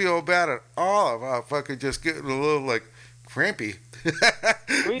 don't feel bad at all about fucking just getting a little like crampy.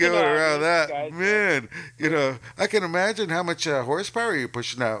 Going around that. Guys, man, I can imagine how much horsepower you're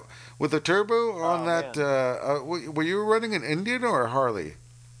pushing out. With a turbo on that, were you running an Indian or a Harley?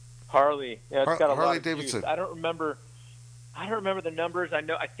 Harley. Yeah, it's got a Harley lot of Davidson. juice. I don't remember the numbers. I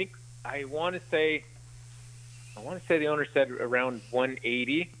want to say the owner said around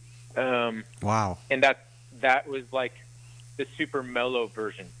 180. Wow. And that was like the super mellow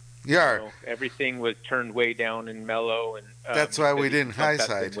version. Yeah. Everything was turned way down and mellow, and that's why we didn't high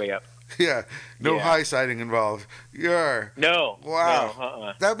side. Way up. Yeah, no high siding involved. Yeah. No. Wow.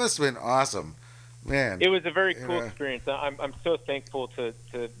 No, that must have been awesome, man. It was a very cool experience. I'm so thankful to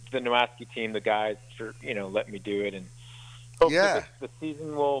the Nowaski team, the guys, for letting me do it, and hopefully the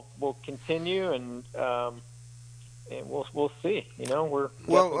season will continue, and we'll see. We're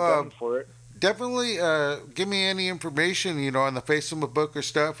going for it. Definitely give me any information, on the Facebook book or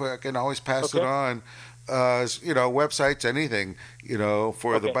stuff. I can always pass it on. Websites, anything,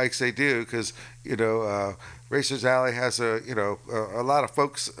 for the bikes they do, because Racers Alley has a lot of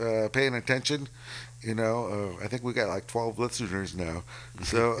folks paying attention. I think we got like 12 listeners now,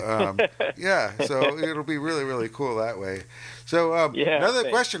 so so it'll be really, really cool that way. So another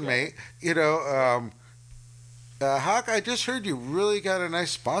question, mate. Hawk, I just heard you really got a nice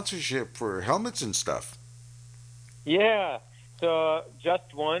sponsorship for helmets and stuff. Yeah, so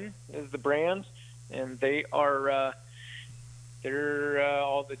Just One is the brand. And they are, they're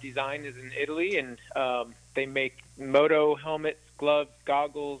all the design is in Italy, and they make moto helmets, gloves,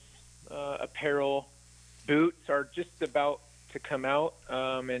 goggles, apparel. Boots are just about to come out,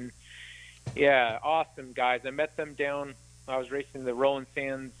 and yeah, awesome guys. I met them down. I was racing the Rolling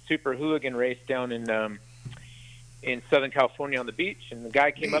Sands Super Hooligan race down in Southern California on the beach, and the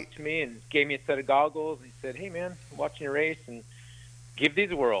guy came up to me and gave me a set of goggles, and he said, "Hey man, I'm watching your race, and give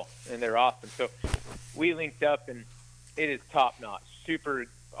these a whirl," and they're awesome. So we linked up, and it is top notch, super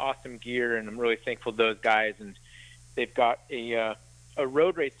awesome gear, and I'm really thankful to those guys. And they've got a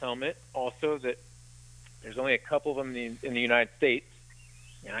road race helmet also that there's only a couple of them in the United States,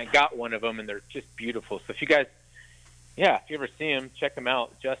 and I got one of them, and they're just beautiful. So if you guys, if you ever see them, check them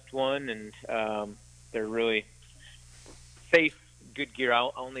out. Just One, and they're really safe, good gear.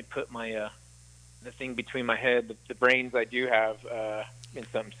 I'll only put my the thing between my head, the brains I do have, in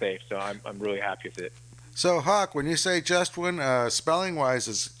something safe. So I'm really happy with it. So, Hawk, when you say Just One, spelling wise,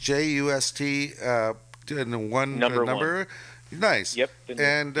 is JUST in one number? One. Nice. Yep.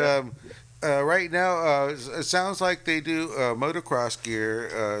 And right now, it sounds like they do motocross gear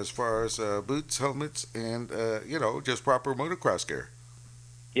as far as boots, helmets, and just proper motocross gear.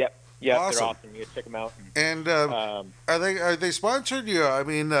 Yep. Yeah, awesome. They're awesome. You can check them out. And are they sponsored you? I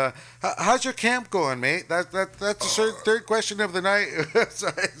mean, how's your camp going, mate? That's the third question of the night. It's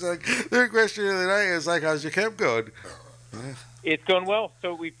like, third question of the night is like, how's your camp going? It's going well.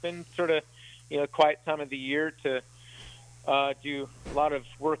 So we've been sort of, quiet time of the year to do a lot of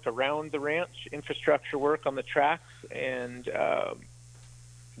work around the ranch, infrastructure work on the tracks, and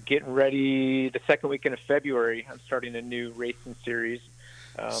getting ready. The second weekend of February, I'm starting a new racing series.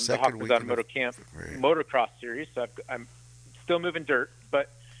 The Hawk Mazada Moto Camp motocross series. So I'm still moving dirt, but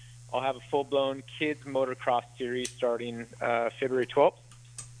I'll have a full-blown kids motocross series starting February 12th.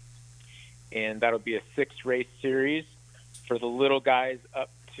 And that'll be a 6-race series for the little guys up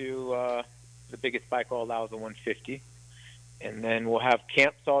to the biggest bike will allow is a 150. And then we'll have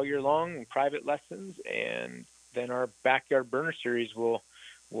camps all year long and private lessons. And then our backyard burner series will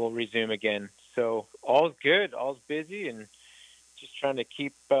resume again. So all's good, all's busy, and just trying to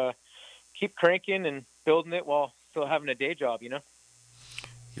keep cranking and building it while still having a day job,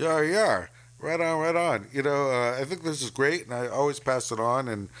 Yeah. Right on. I think this is great, and I always pass it on.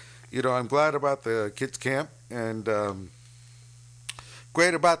 And, I'm glad about the kids camp, and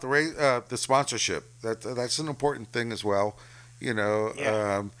great about the sponsorship. That's an important thing as well,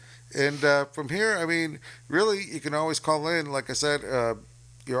 Yeah. And from here, I mean, really, you can always call in. Like I said,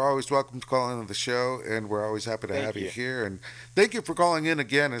 you're always welcome to call into the show, and we're always happy to have you here. And thank you for calling in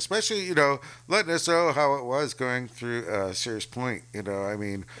again, especially, letting us know how it was going through Sears Point. I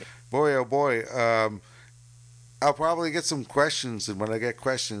mean, boy, oh boy. I'll probably get some questions, and when I get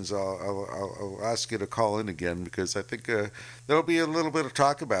questions, I'll ask you to call in again, because I think there'll be a little bit of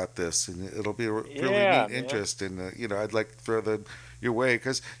talk about this, and it'll be a really neat interest. And I'd like to throw them your way,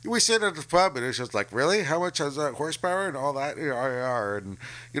 because we sit at the pub and it's just like, really, how much has that horsepower and all that, and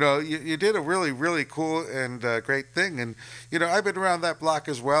you did a really, really cool and great thing. And I've been around that block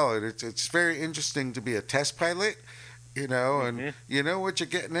as well, and it's very interesting to be a test pilot, and you know what you're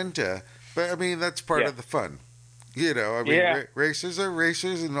getting into. But I mean, that's part of the fun. Racers are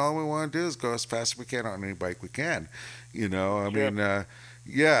racers, and all we want to do is go as fast as we can on any bike we can. I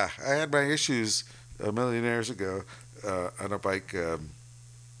had my issues a million years ago on a bike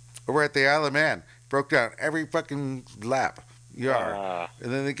over at the Isle of Man. Broke down every fucking lap. And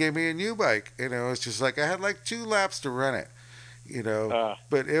then they gave me a new bike, and it was just like I had like 2 laps to run it.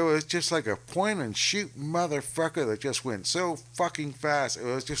 But it was just like a point and shoot motherfucker that just went so fucking fast. It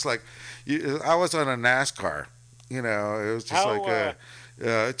was just like I was on a NASCAR. It was just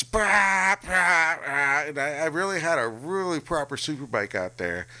it's brah, brah, brah, and I really had a really proper super bike out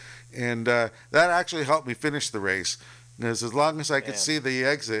there, and that actually helped me finish the race. Because as long as I could see the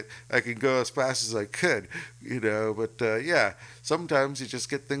exit, I could go as fast as I could. But sometimes you just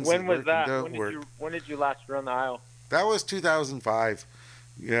get things that work and don't work. When did you last run the aisle? That was 2005.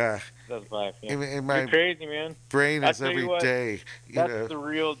 Yeah. 2005. Yeah. In my You're crazy, man. Brain is every day. That's the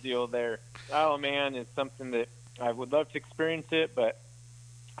real deal there. Isle of Man is something that I would love to experience it, but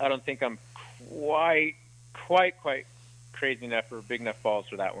I don't think I'm quite crazy enough or big enough balls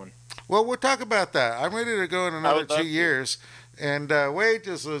for that one. Well, we'll talk about that. I'm ready to go in another 2 years. And Wade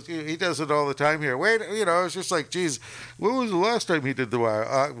he does it all the time here. Wade, it's just like, geez, when was the last time he did the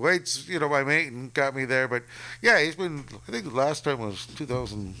wire? Wade's, my mate, and got me there. But yeah, he's been, I think the last time was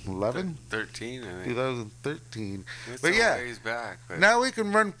 2011? 13, I think. 2013. It's but a yeah, ways back, but now we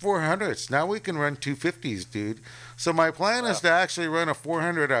can run 400s. Now we can run 250s, dude. So my plan is to actually run a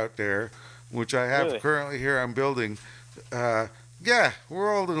 400 out there, which I have currently here I'm building. Yeah,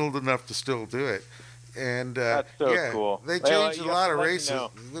 we're old enough to still do it. And That's so yeah, cool. they Well, changed a you have lot to of let me races.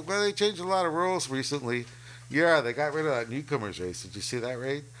 know. Well, they changed a lot of rules recently. Yeah, they got rid of that newcomers race. Did you see that,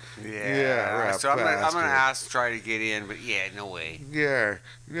 Ray? Yeah, Yeah. right, So I'm gonna bastard. ask to try to get in, but yeah, no way. Yeah,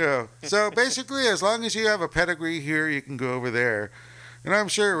 yeah. So basically, as long as you have a pedigree here, you can go over there. And I'm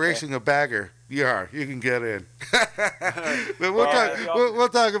sure Okay. racing a bagger, yeah, you can get in. But we'll Well, talk. We'll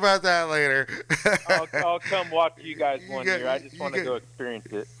talk about that later. I'll come watch you guys You one got- year. I just you want to got- go experience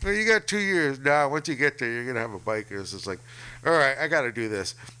it. Well, you got 2 years now. Once you get there, you're gonna have a bike. It's just like, all right, I got to do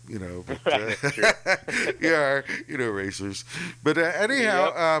this, you know. But, That's true. yeah, you know, racers. But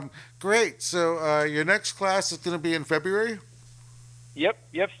anyhow, great. So your next class is gonna be in February. Yep.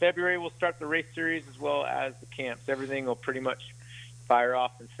 February we'll start the race series as well as the camps. Everything will pretty much fire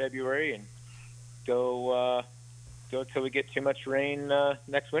off in February and go till we get too much rain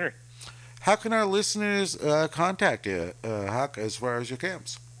next winter. How can our listeners contact you, Huck, as far as your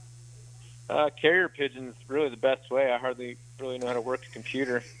camps? Carrier pigeon's really the best way. I hardly really know how to work a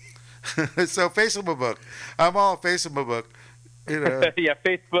computer. So face them a book. I'm all face them a book. You know. Yeah,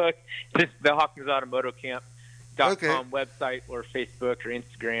 Facebook, just the HawkinsAutomotoCamp.com Okay. website, or Facebook or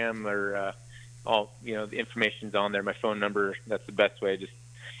Instagram, or all the information's on there. My phone number. That's the best way. Just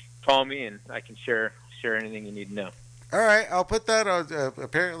call me and I can share anything you need to know. All right, I'll put that on.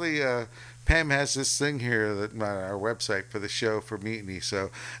 Apparently, Pam has this thing here that on our website for the show for Mutiny, so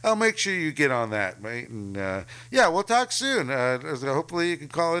I'll make sure you get on that, mate. And yeah, we'll talk soon. So hopefully, you can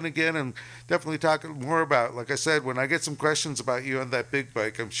call in again and definitely talk more about. Like I said, when I get some questions about you on that big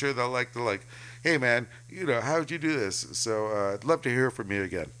bike, I'm sure they'll like to hey man, how'd you do this? So I'd love to hear from you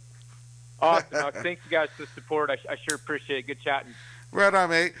again. Awesome. Thanks, you guys, for the support. I sure appreciate it. Good chatting. Right on,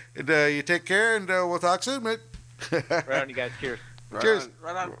 mate. And you take care, and we'll talk soon, mate. Right on, you guys. Cheers. Cheers.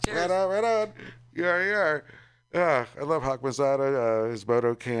 Right on. Cheers. Right on. You are. I love Hawk Mazzata, his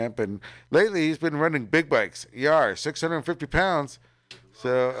moto camp, and lately he's been running big bikes. 650 pounds.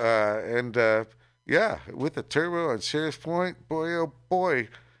 So, yeah, with the turbo on Shears Point, boy, oh boy,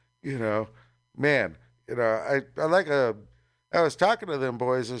 man, I I was talking to them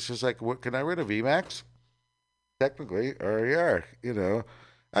boys, it's just like, what, can I run a VMAX? Technically, or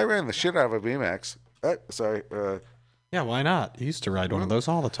I ran the shit out of a VMAX. Sorry. Yeah, why not? You used to ride one of those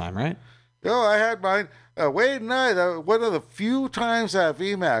all the time, right? No, I had mine. Wade and I, one of the few times at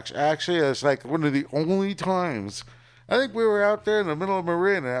VMAX, actually, it's like one of the only times. I think we were out there in the middle of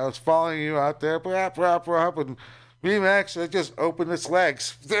Marin, and I was following you out there, and VMAX, it just opened its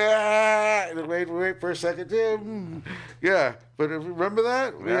legs. And wait for a second. Yeah, but remember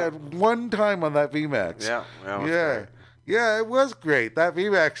that? We had one time on that VMAX. Yeah, it was great. That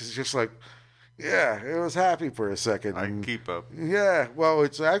VMAX is just like, it was happy for a second. I can keep up. Yeah, well,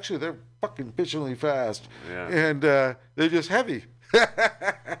 it's actually, they're fucking bitchingly fast. Yeah. And they're just heavy.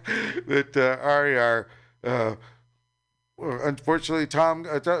 But RER, unfortunately, Tom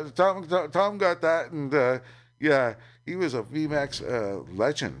got that, and he was a VMAX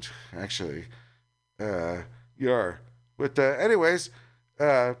legend, actually. But anyways,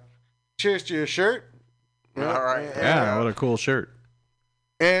 cheers to your shirt. All right. Yeah, what a cool shirt.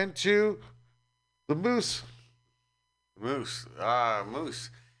 And to the Moose. Moose.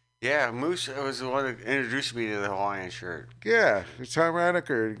 Yeah, Moose was the one that introduced me to the Hawaiian shirt. Yeah, it's Tom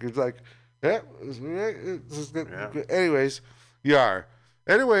Raniker. It's like, this is good. Yeah.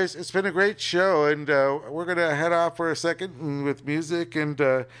 Anyways, it's been a great show, and we're going to head off for a second with music, and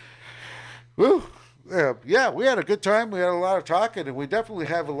we had a good time. We had a lot of talking, and we definitely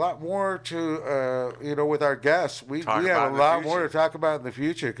have a lot more to, with our guests. We have a lot more to talk about in the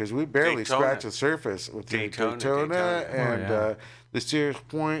future, because we barely scratched the surface with Daytona and the Sears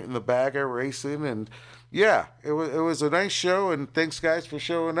Point and the Bagger racing, and it was a nice show, and thanks guys for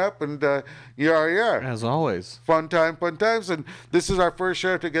showing up, and As always. Fun times, and this is our first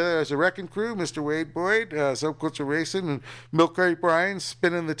show together as a wrecking crew. Mr. Wade Boyd, Subculture Racing, and Milk Crate Brian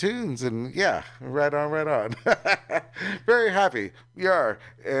spinning the tunes, and right on. Very happy we are,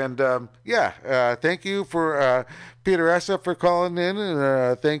 and thank you for Peter Essa for calling in,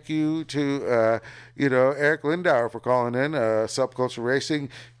 and thank you to Eric Lindauer for calling in, Subculture Racing,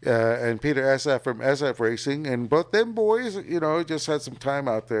 and Peter Essa from SF Racing, and both them boys, just had some time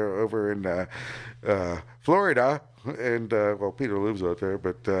out there over in Florida, and Peter lives out there,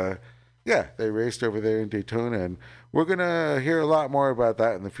 but they raced over there in Daytona, and we're going to hear a lot more about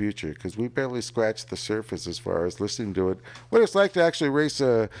that in the future because we barely scratched the surface as far as listening to it. What it's like to actually race,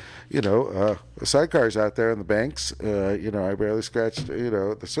 sidecars out there in the banks. I barely scratched,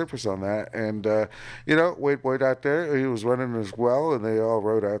 the surface on that. And, Wade Boyd out there, he was running as well, and they all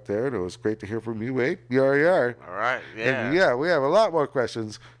rode out there. And it was great to hear from you, Wade. You already are. All right, yeah. And, yeah, we have a lot more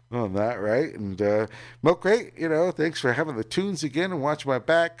questions on that, right? And Milk Crate, thanks for having the tunes again and watch my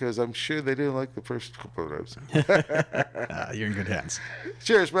back because I'm sure they didn't like the first couple of times. You're in good hands.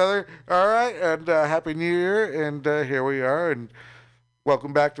 Cheers, brother. All right, and Happy New Year. And here we are, and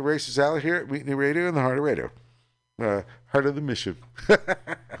welcome back to Racers Alley here at Mutiny Radio in the heart of radio. Heart of the mission.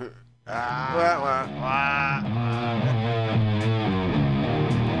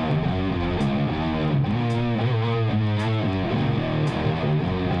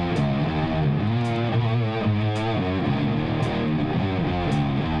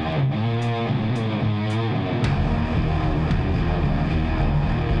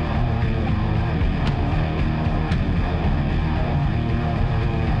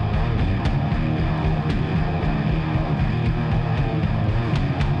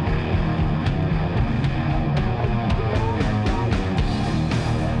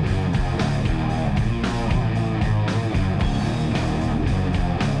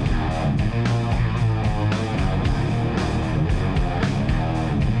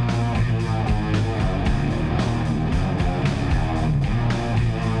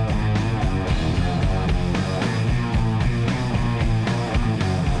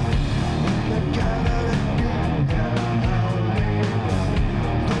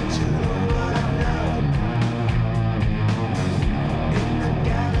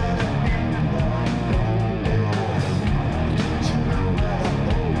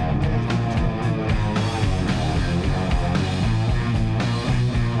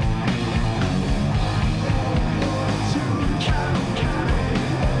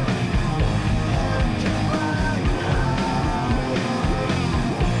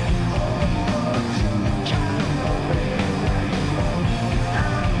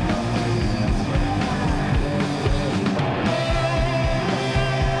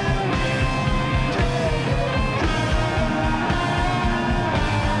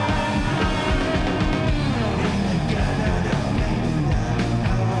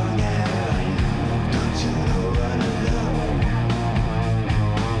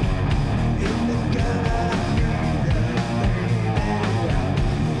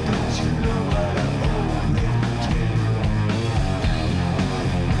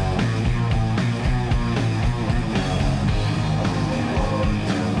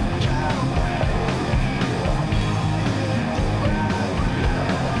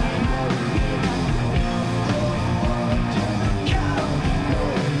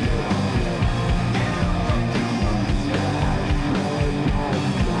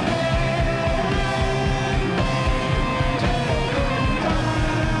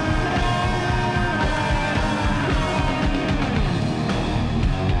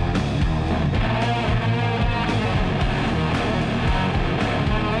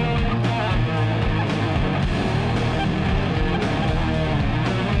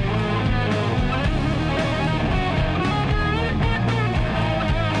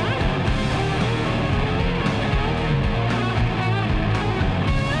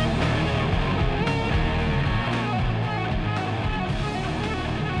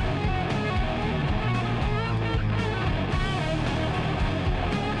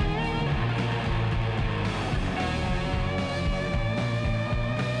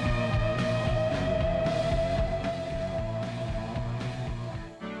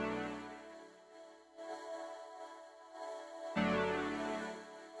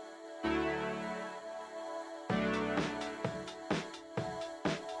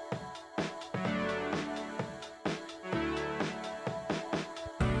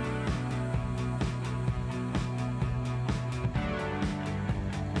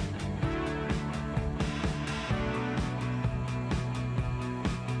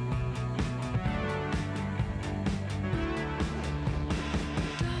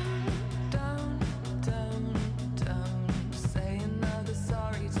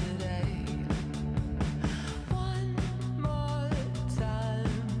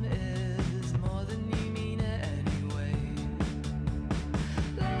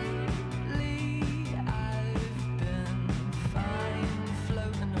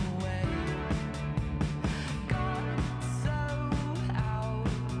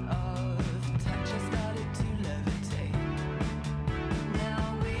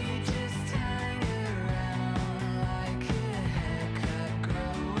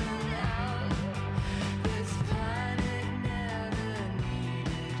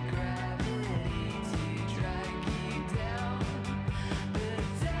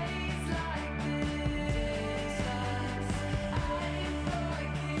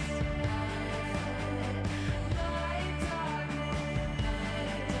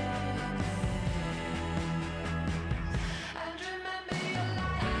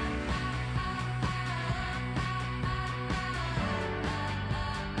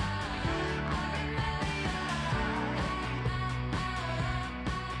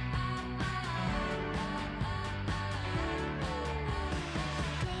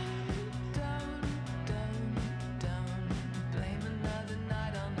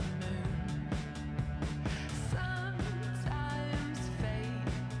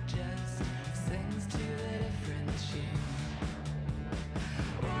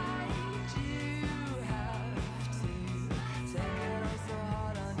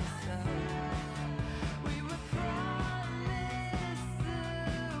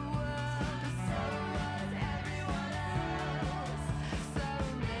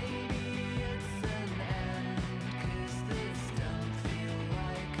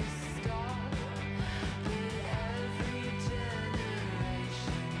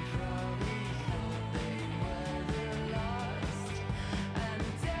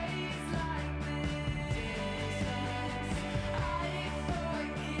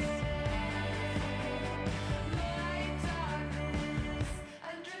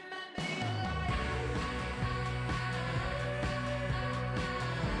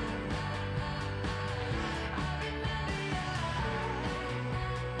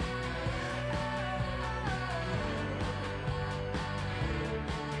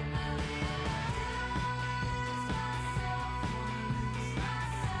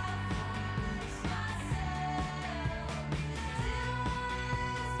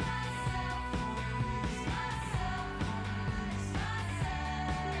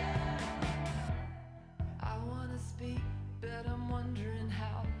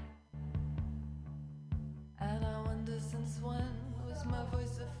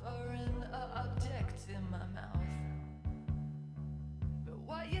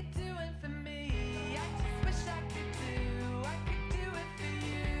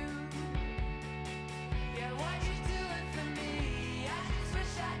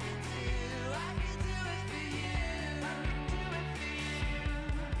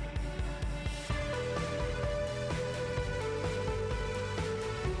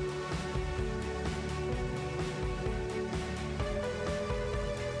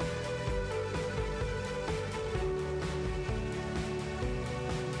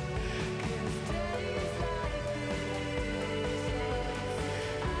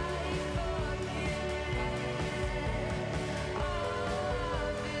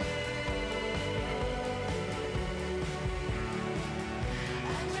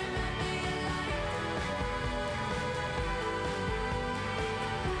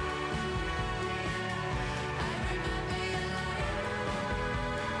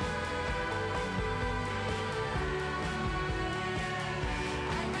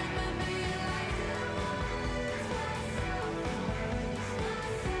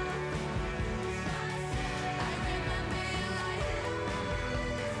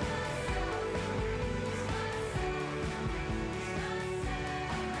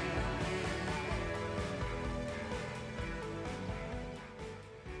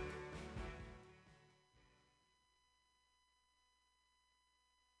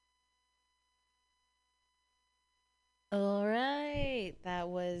 All right, that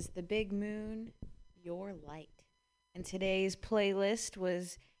was The Big Moon, Your Light. And today's playlist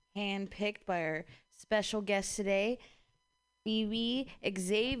was handpicked by our special guest today, Phoebe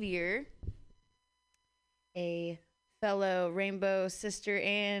Xavier, a fellow Rainbow sister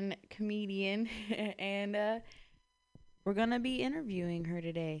and comedian, and we're gonna be interviewing her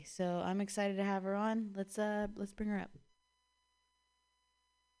today. So I'm excited to have her on. Let's bring her up.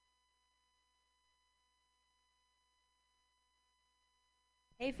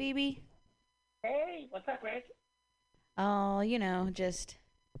 Hey, Phoebe. Hey, what's up, Rick? Oh, just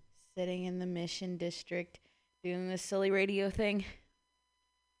sitting in the Mission District doing this silly radio thing.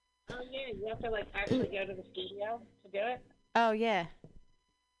 Oh yeah, you have to like actually go to the studio to do it. Oh yeah,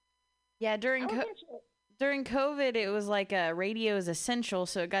 yeah. During during COVID, it was like radio is essential,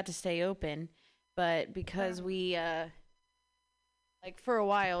 so it got to stay open. But because we like for a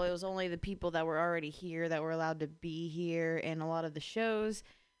while, it was only the people that were already here that were allowed to be here, and a lot of the shows,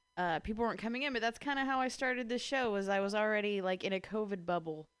 people weren't coming in. But that's kind of how I started this show. Was I was already like in a COVID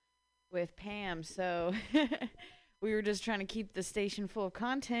bubble with Pam, so we were just trying to keep the station full of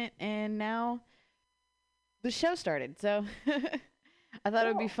content, and now the show started. So I thought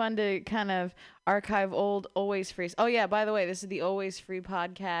it would be fun to kind of archive old Always Free. Oh yeah, by the way, this is the Always Free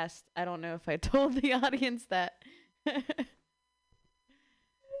podcast. I don't know if I told the audience that.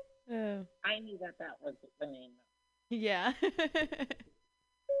 I knew that was the name. Yeah.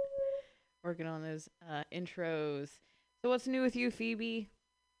 Working on those intros. So what's new with you, Phoebe?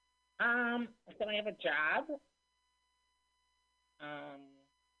 So I have a job.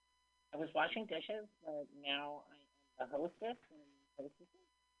 I was washing dishes, but now I am the hostess and hostessing.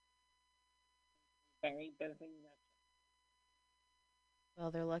 Very busy.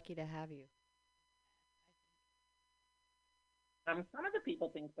 Well, they're lucky to have you. Some of the people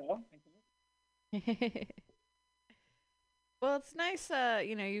think so. I think. Well, it's nice.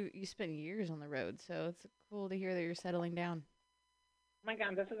 You spent years on the road, so it's cool to hear that you're settling down. Oh my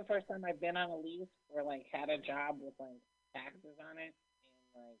God, this is the first time I've been on a lease or like had a job with like taxes on it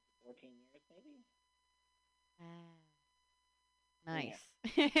in like 14 years, maybe. Nice.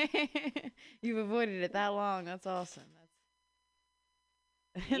 You've avoided it that long. That's awesome.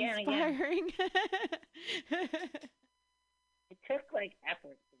 That's inspiring. Yeah. It took like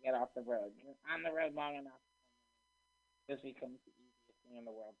effort to get off the road. You're on the road long enough, this becomes the easiest thing in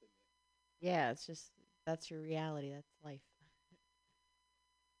the world to do. Yeah, it's just that's your reality. That's life.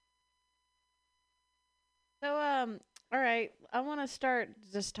 So, all right. I want to start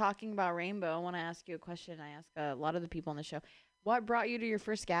just talking about Rainbow. I want to ask you a question. I ask a lot of the people on the show. What brought you to your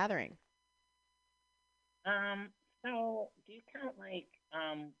first gathering? So do you count like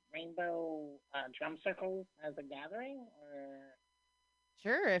Rainbow drum circles as a gathering, or?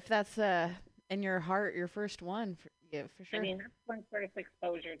 Sure, if that's in your heart, your first one, yeah, for sure. I mean, that's my first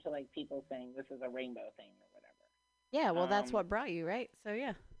exposure to like people saying this is a rainbow thing or whatever. Yeah, well, that's what brought you, right? So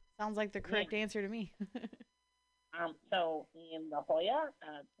yeah, sounds like the correct answer to me. So in La Jolla,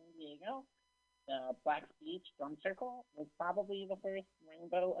 San Diego, the Black Beach Drum Circle was probably the first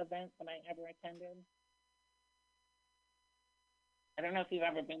rainbow event that I ever attended. I don't know if you've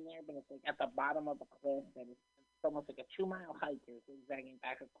ever been there, but it's like at the bottom of a cliff that is it's almost like a 2-mile hike. You're zigzagging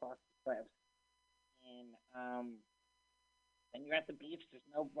back across the cliffs, and then you're at the beach. There's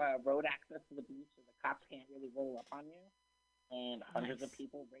no road access to the beach, so the cops can't really roll up on you. And hundreds of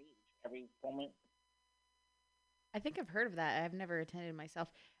people rage every moment. I think I've heard of that. I've never attended myself.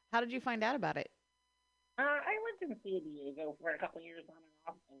 How did you find out about it? I lived in San Diego for a couple of years on and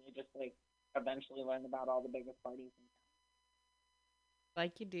off, and you just like eventually learn about all the biggest parties in town.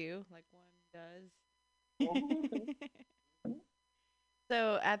 Like you do, like one does.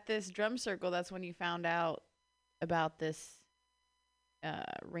 So at this drum circle, that's when you found out about this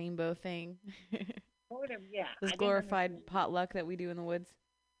rainbow thing. Sort of, yeah. This glorified potluck that we do in the woods.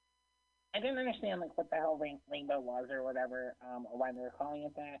 I didn't understand like what the hell rainbow was or whatever, or why they were calling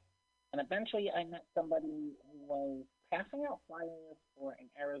it that. And eventually, I met somebody who was passing out flyers for an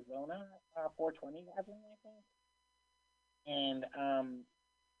Arizona 420 gathering, I think. And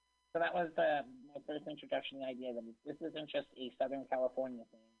so that was my first introduction to the idea that this isn't just a Southern California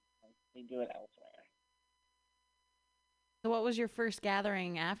thing; like, they do it elsewhere. So, what was your first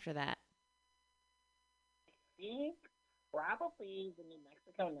gathering after that? I think probably the New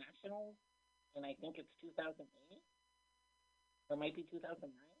Mexico Nationals, and I think it's 2008, or it might be 2009.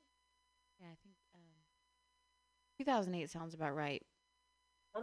 Yeah, I think 2008 sounds about right.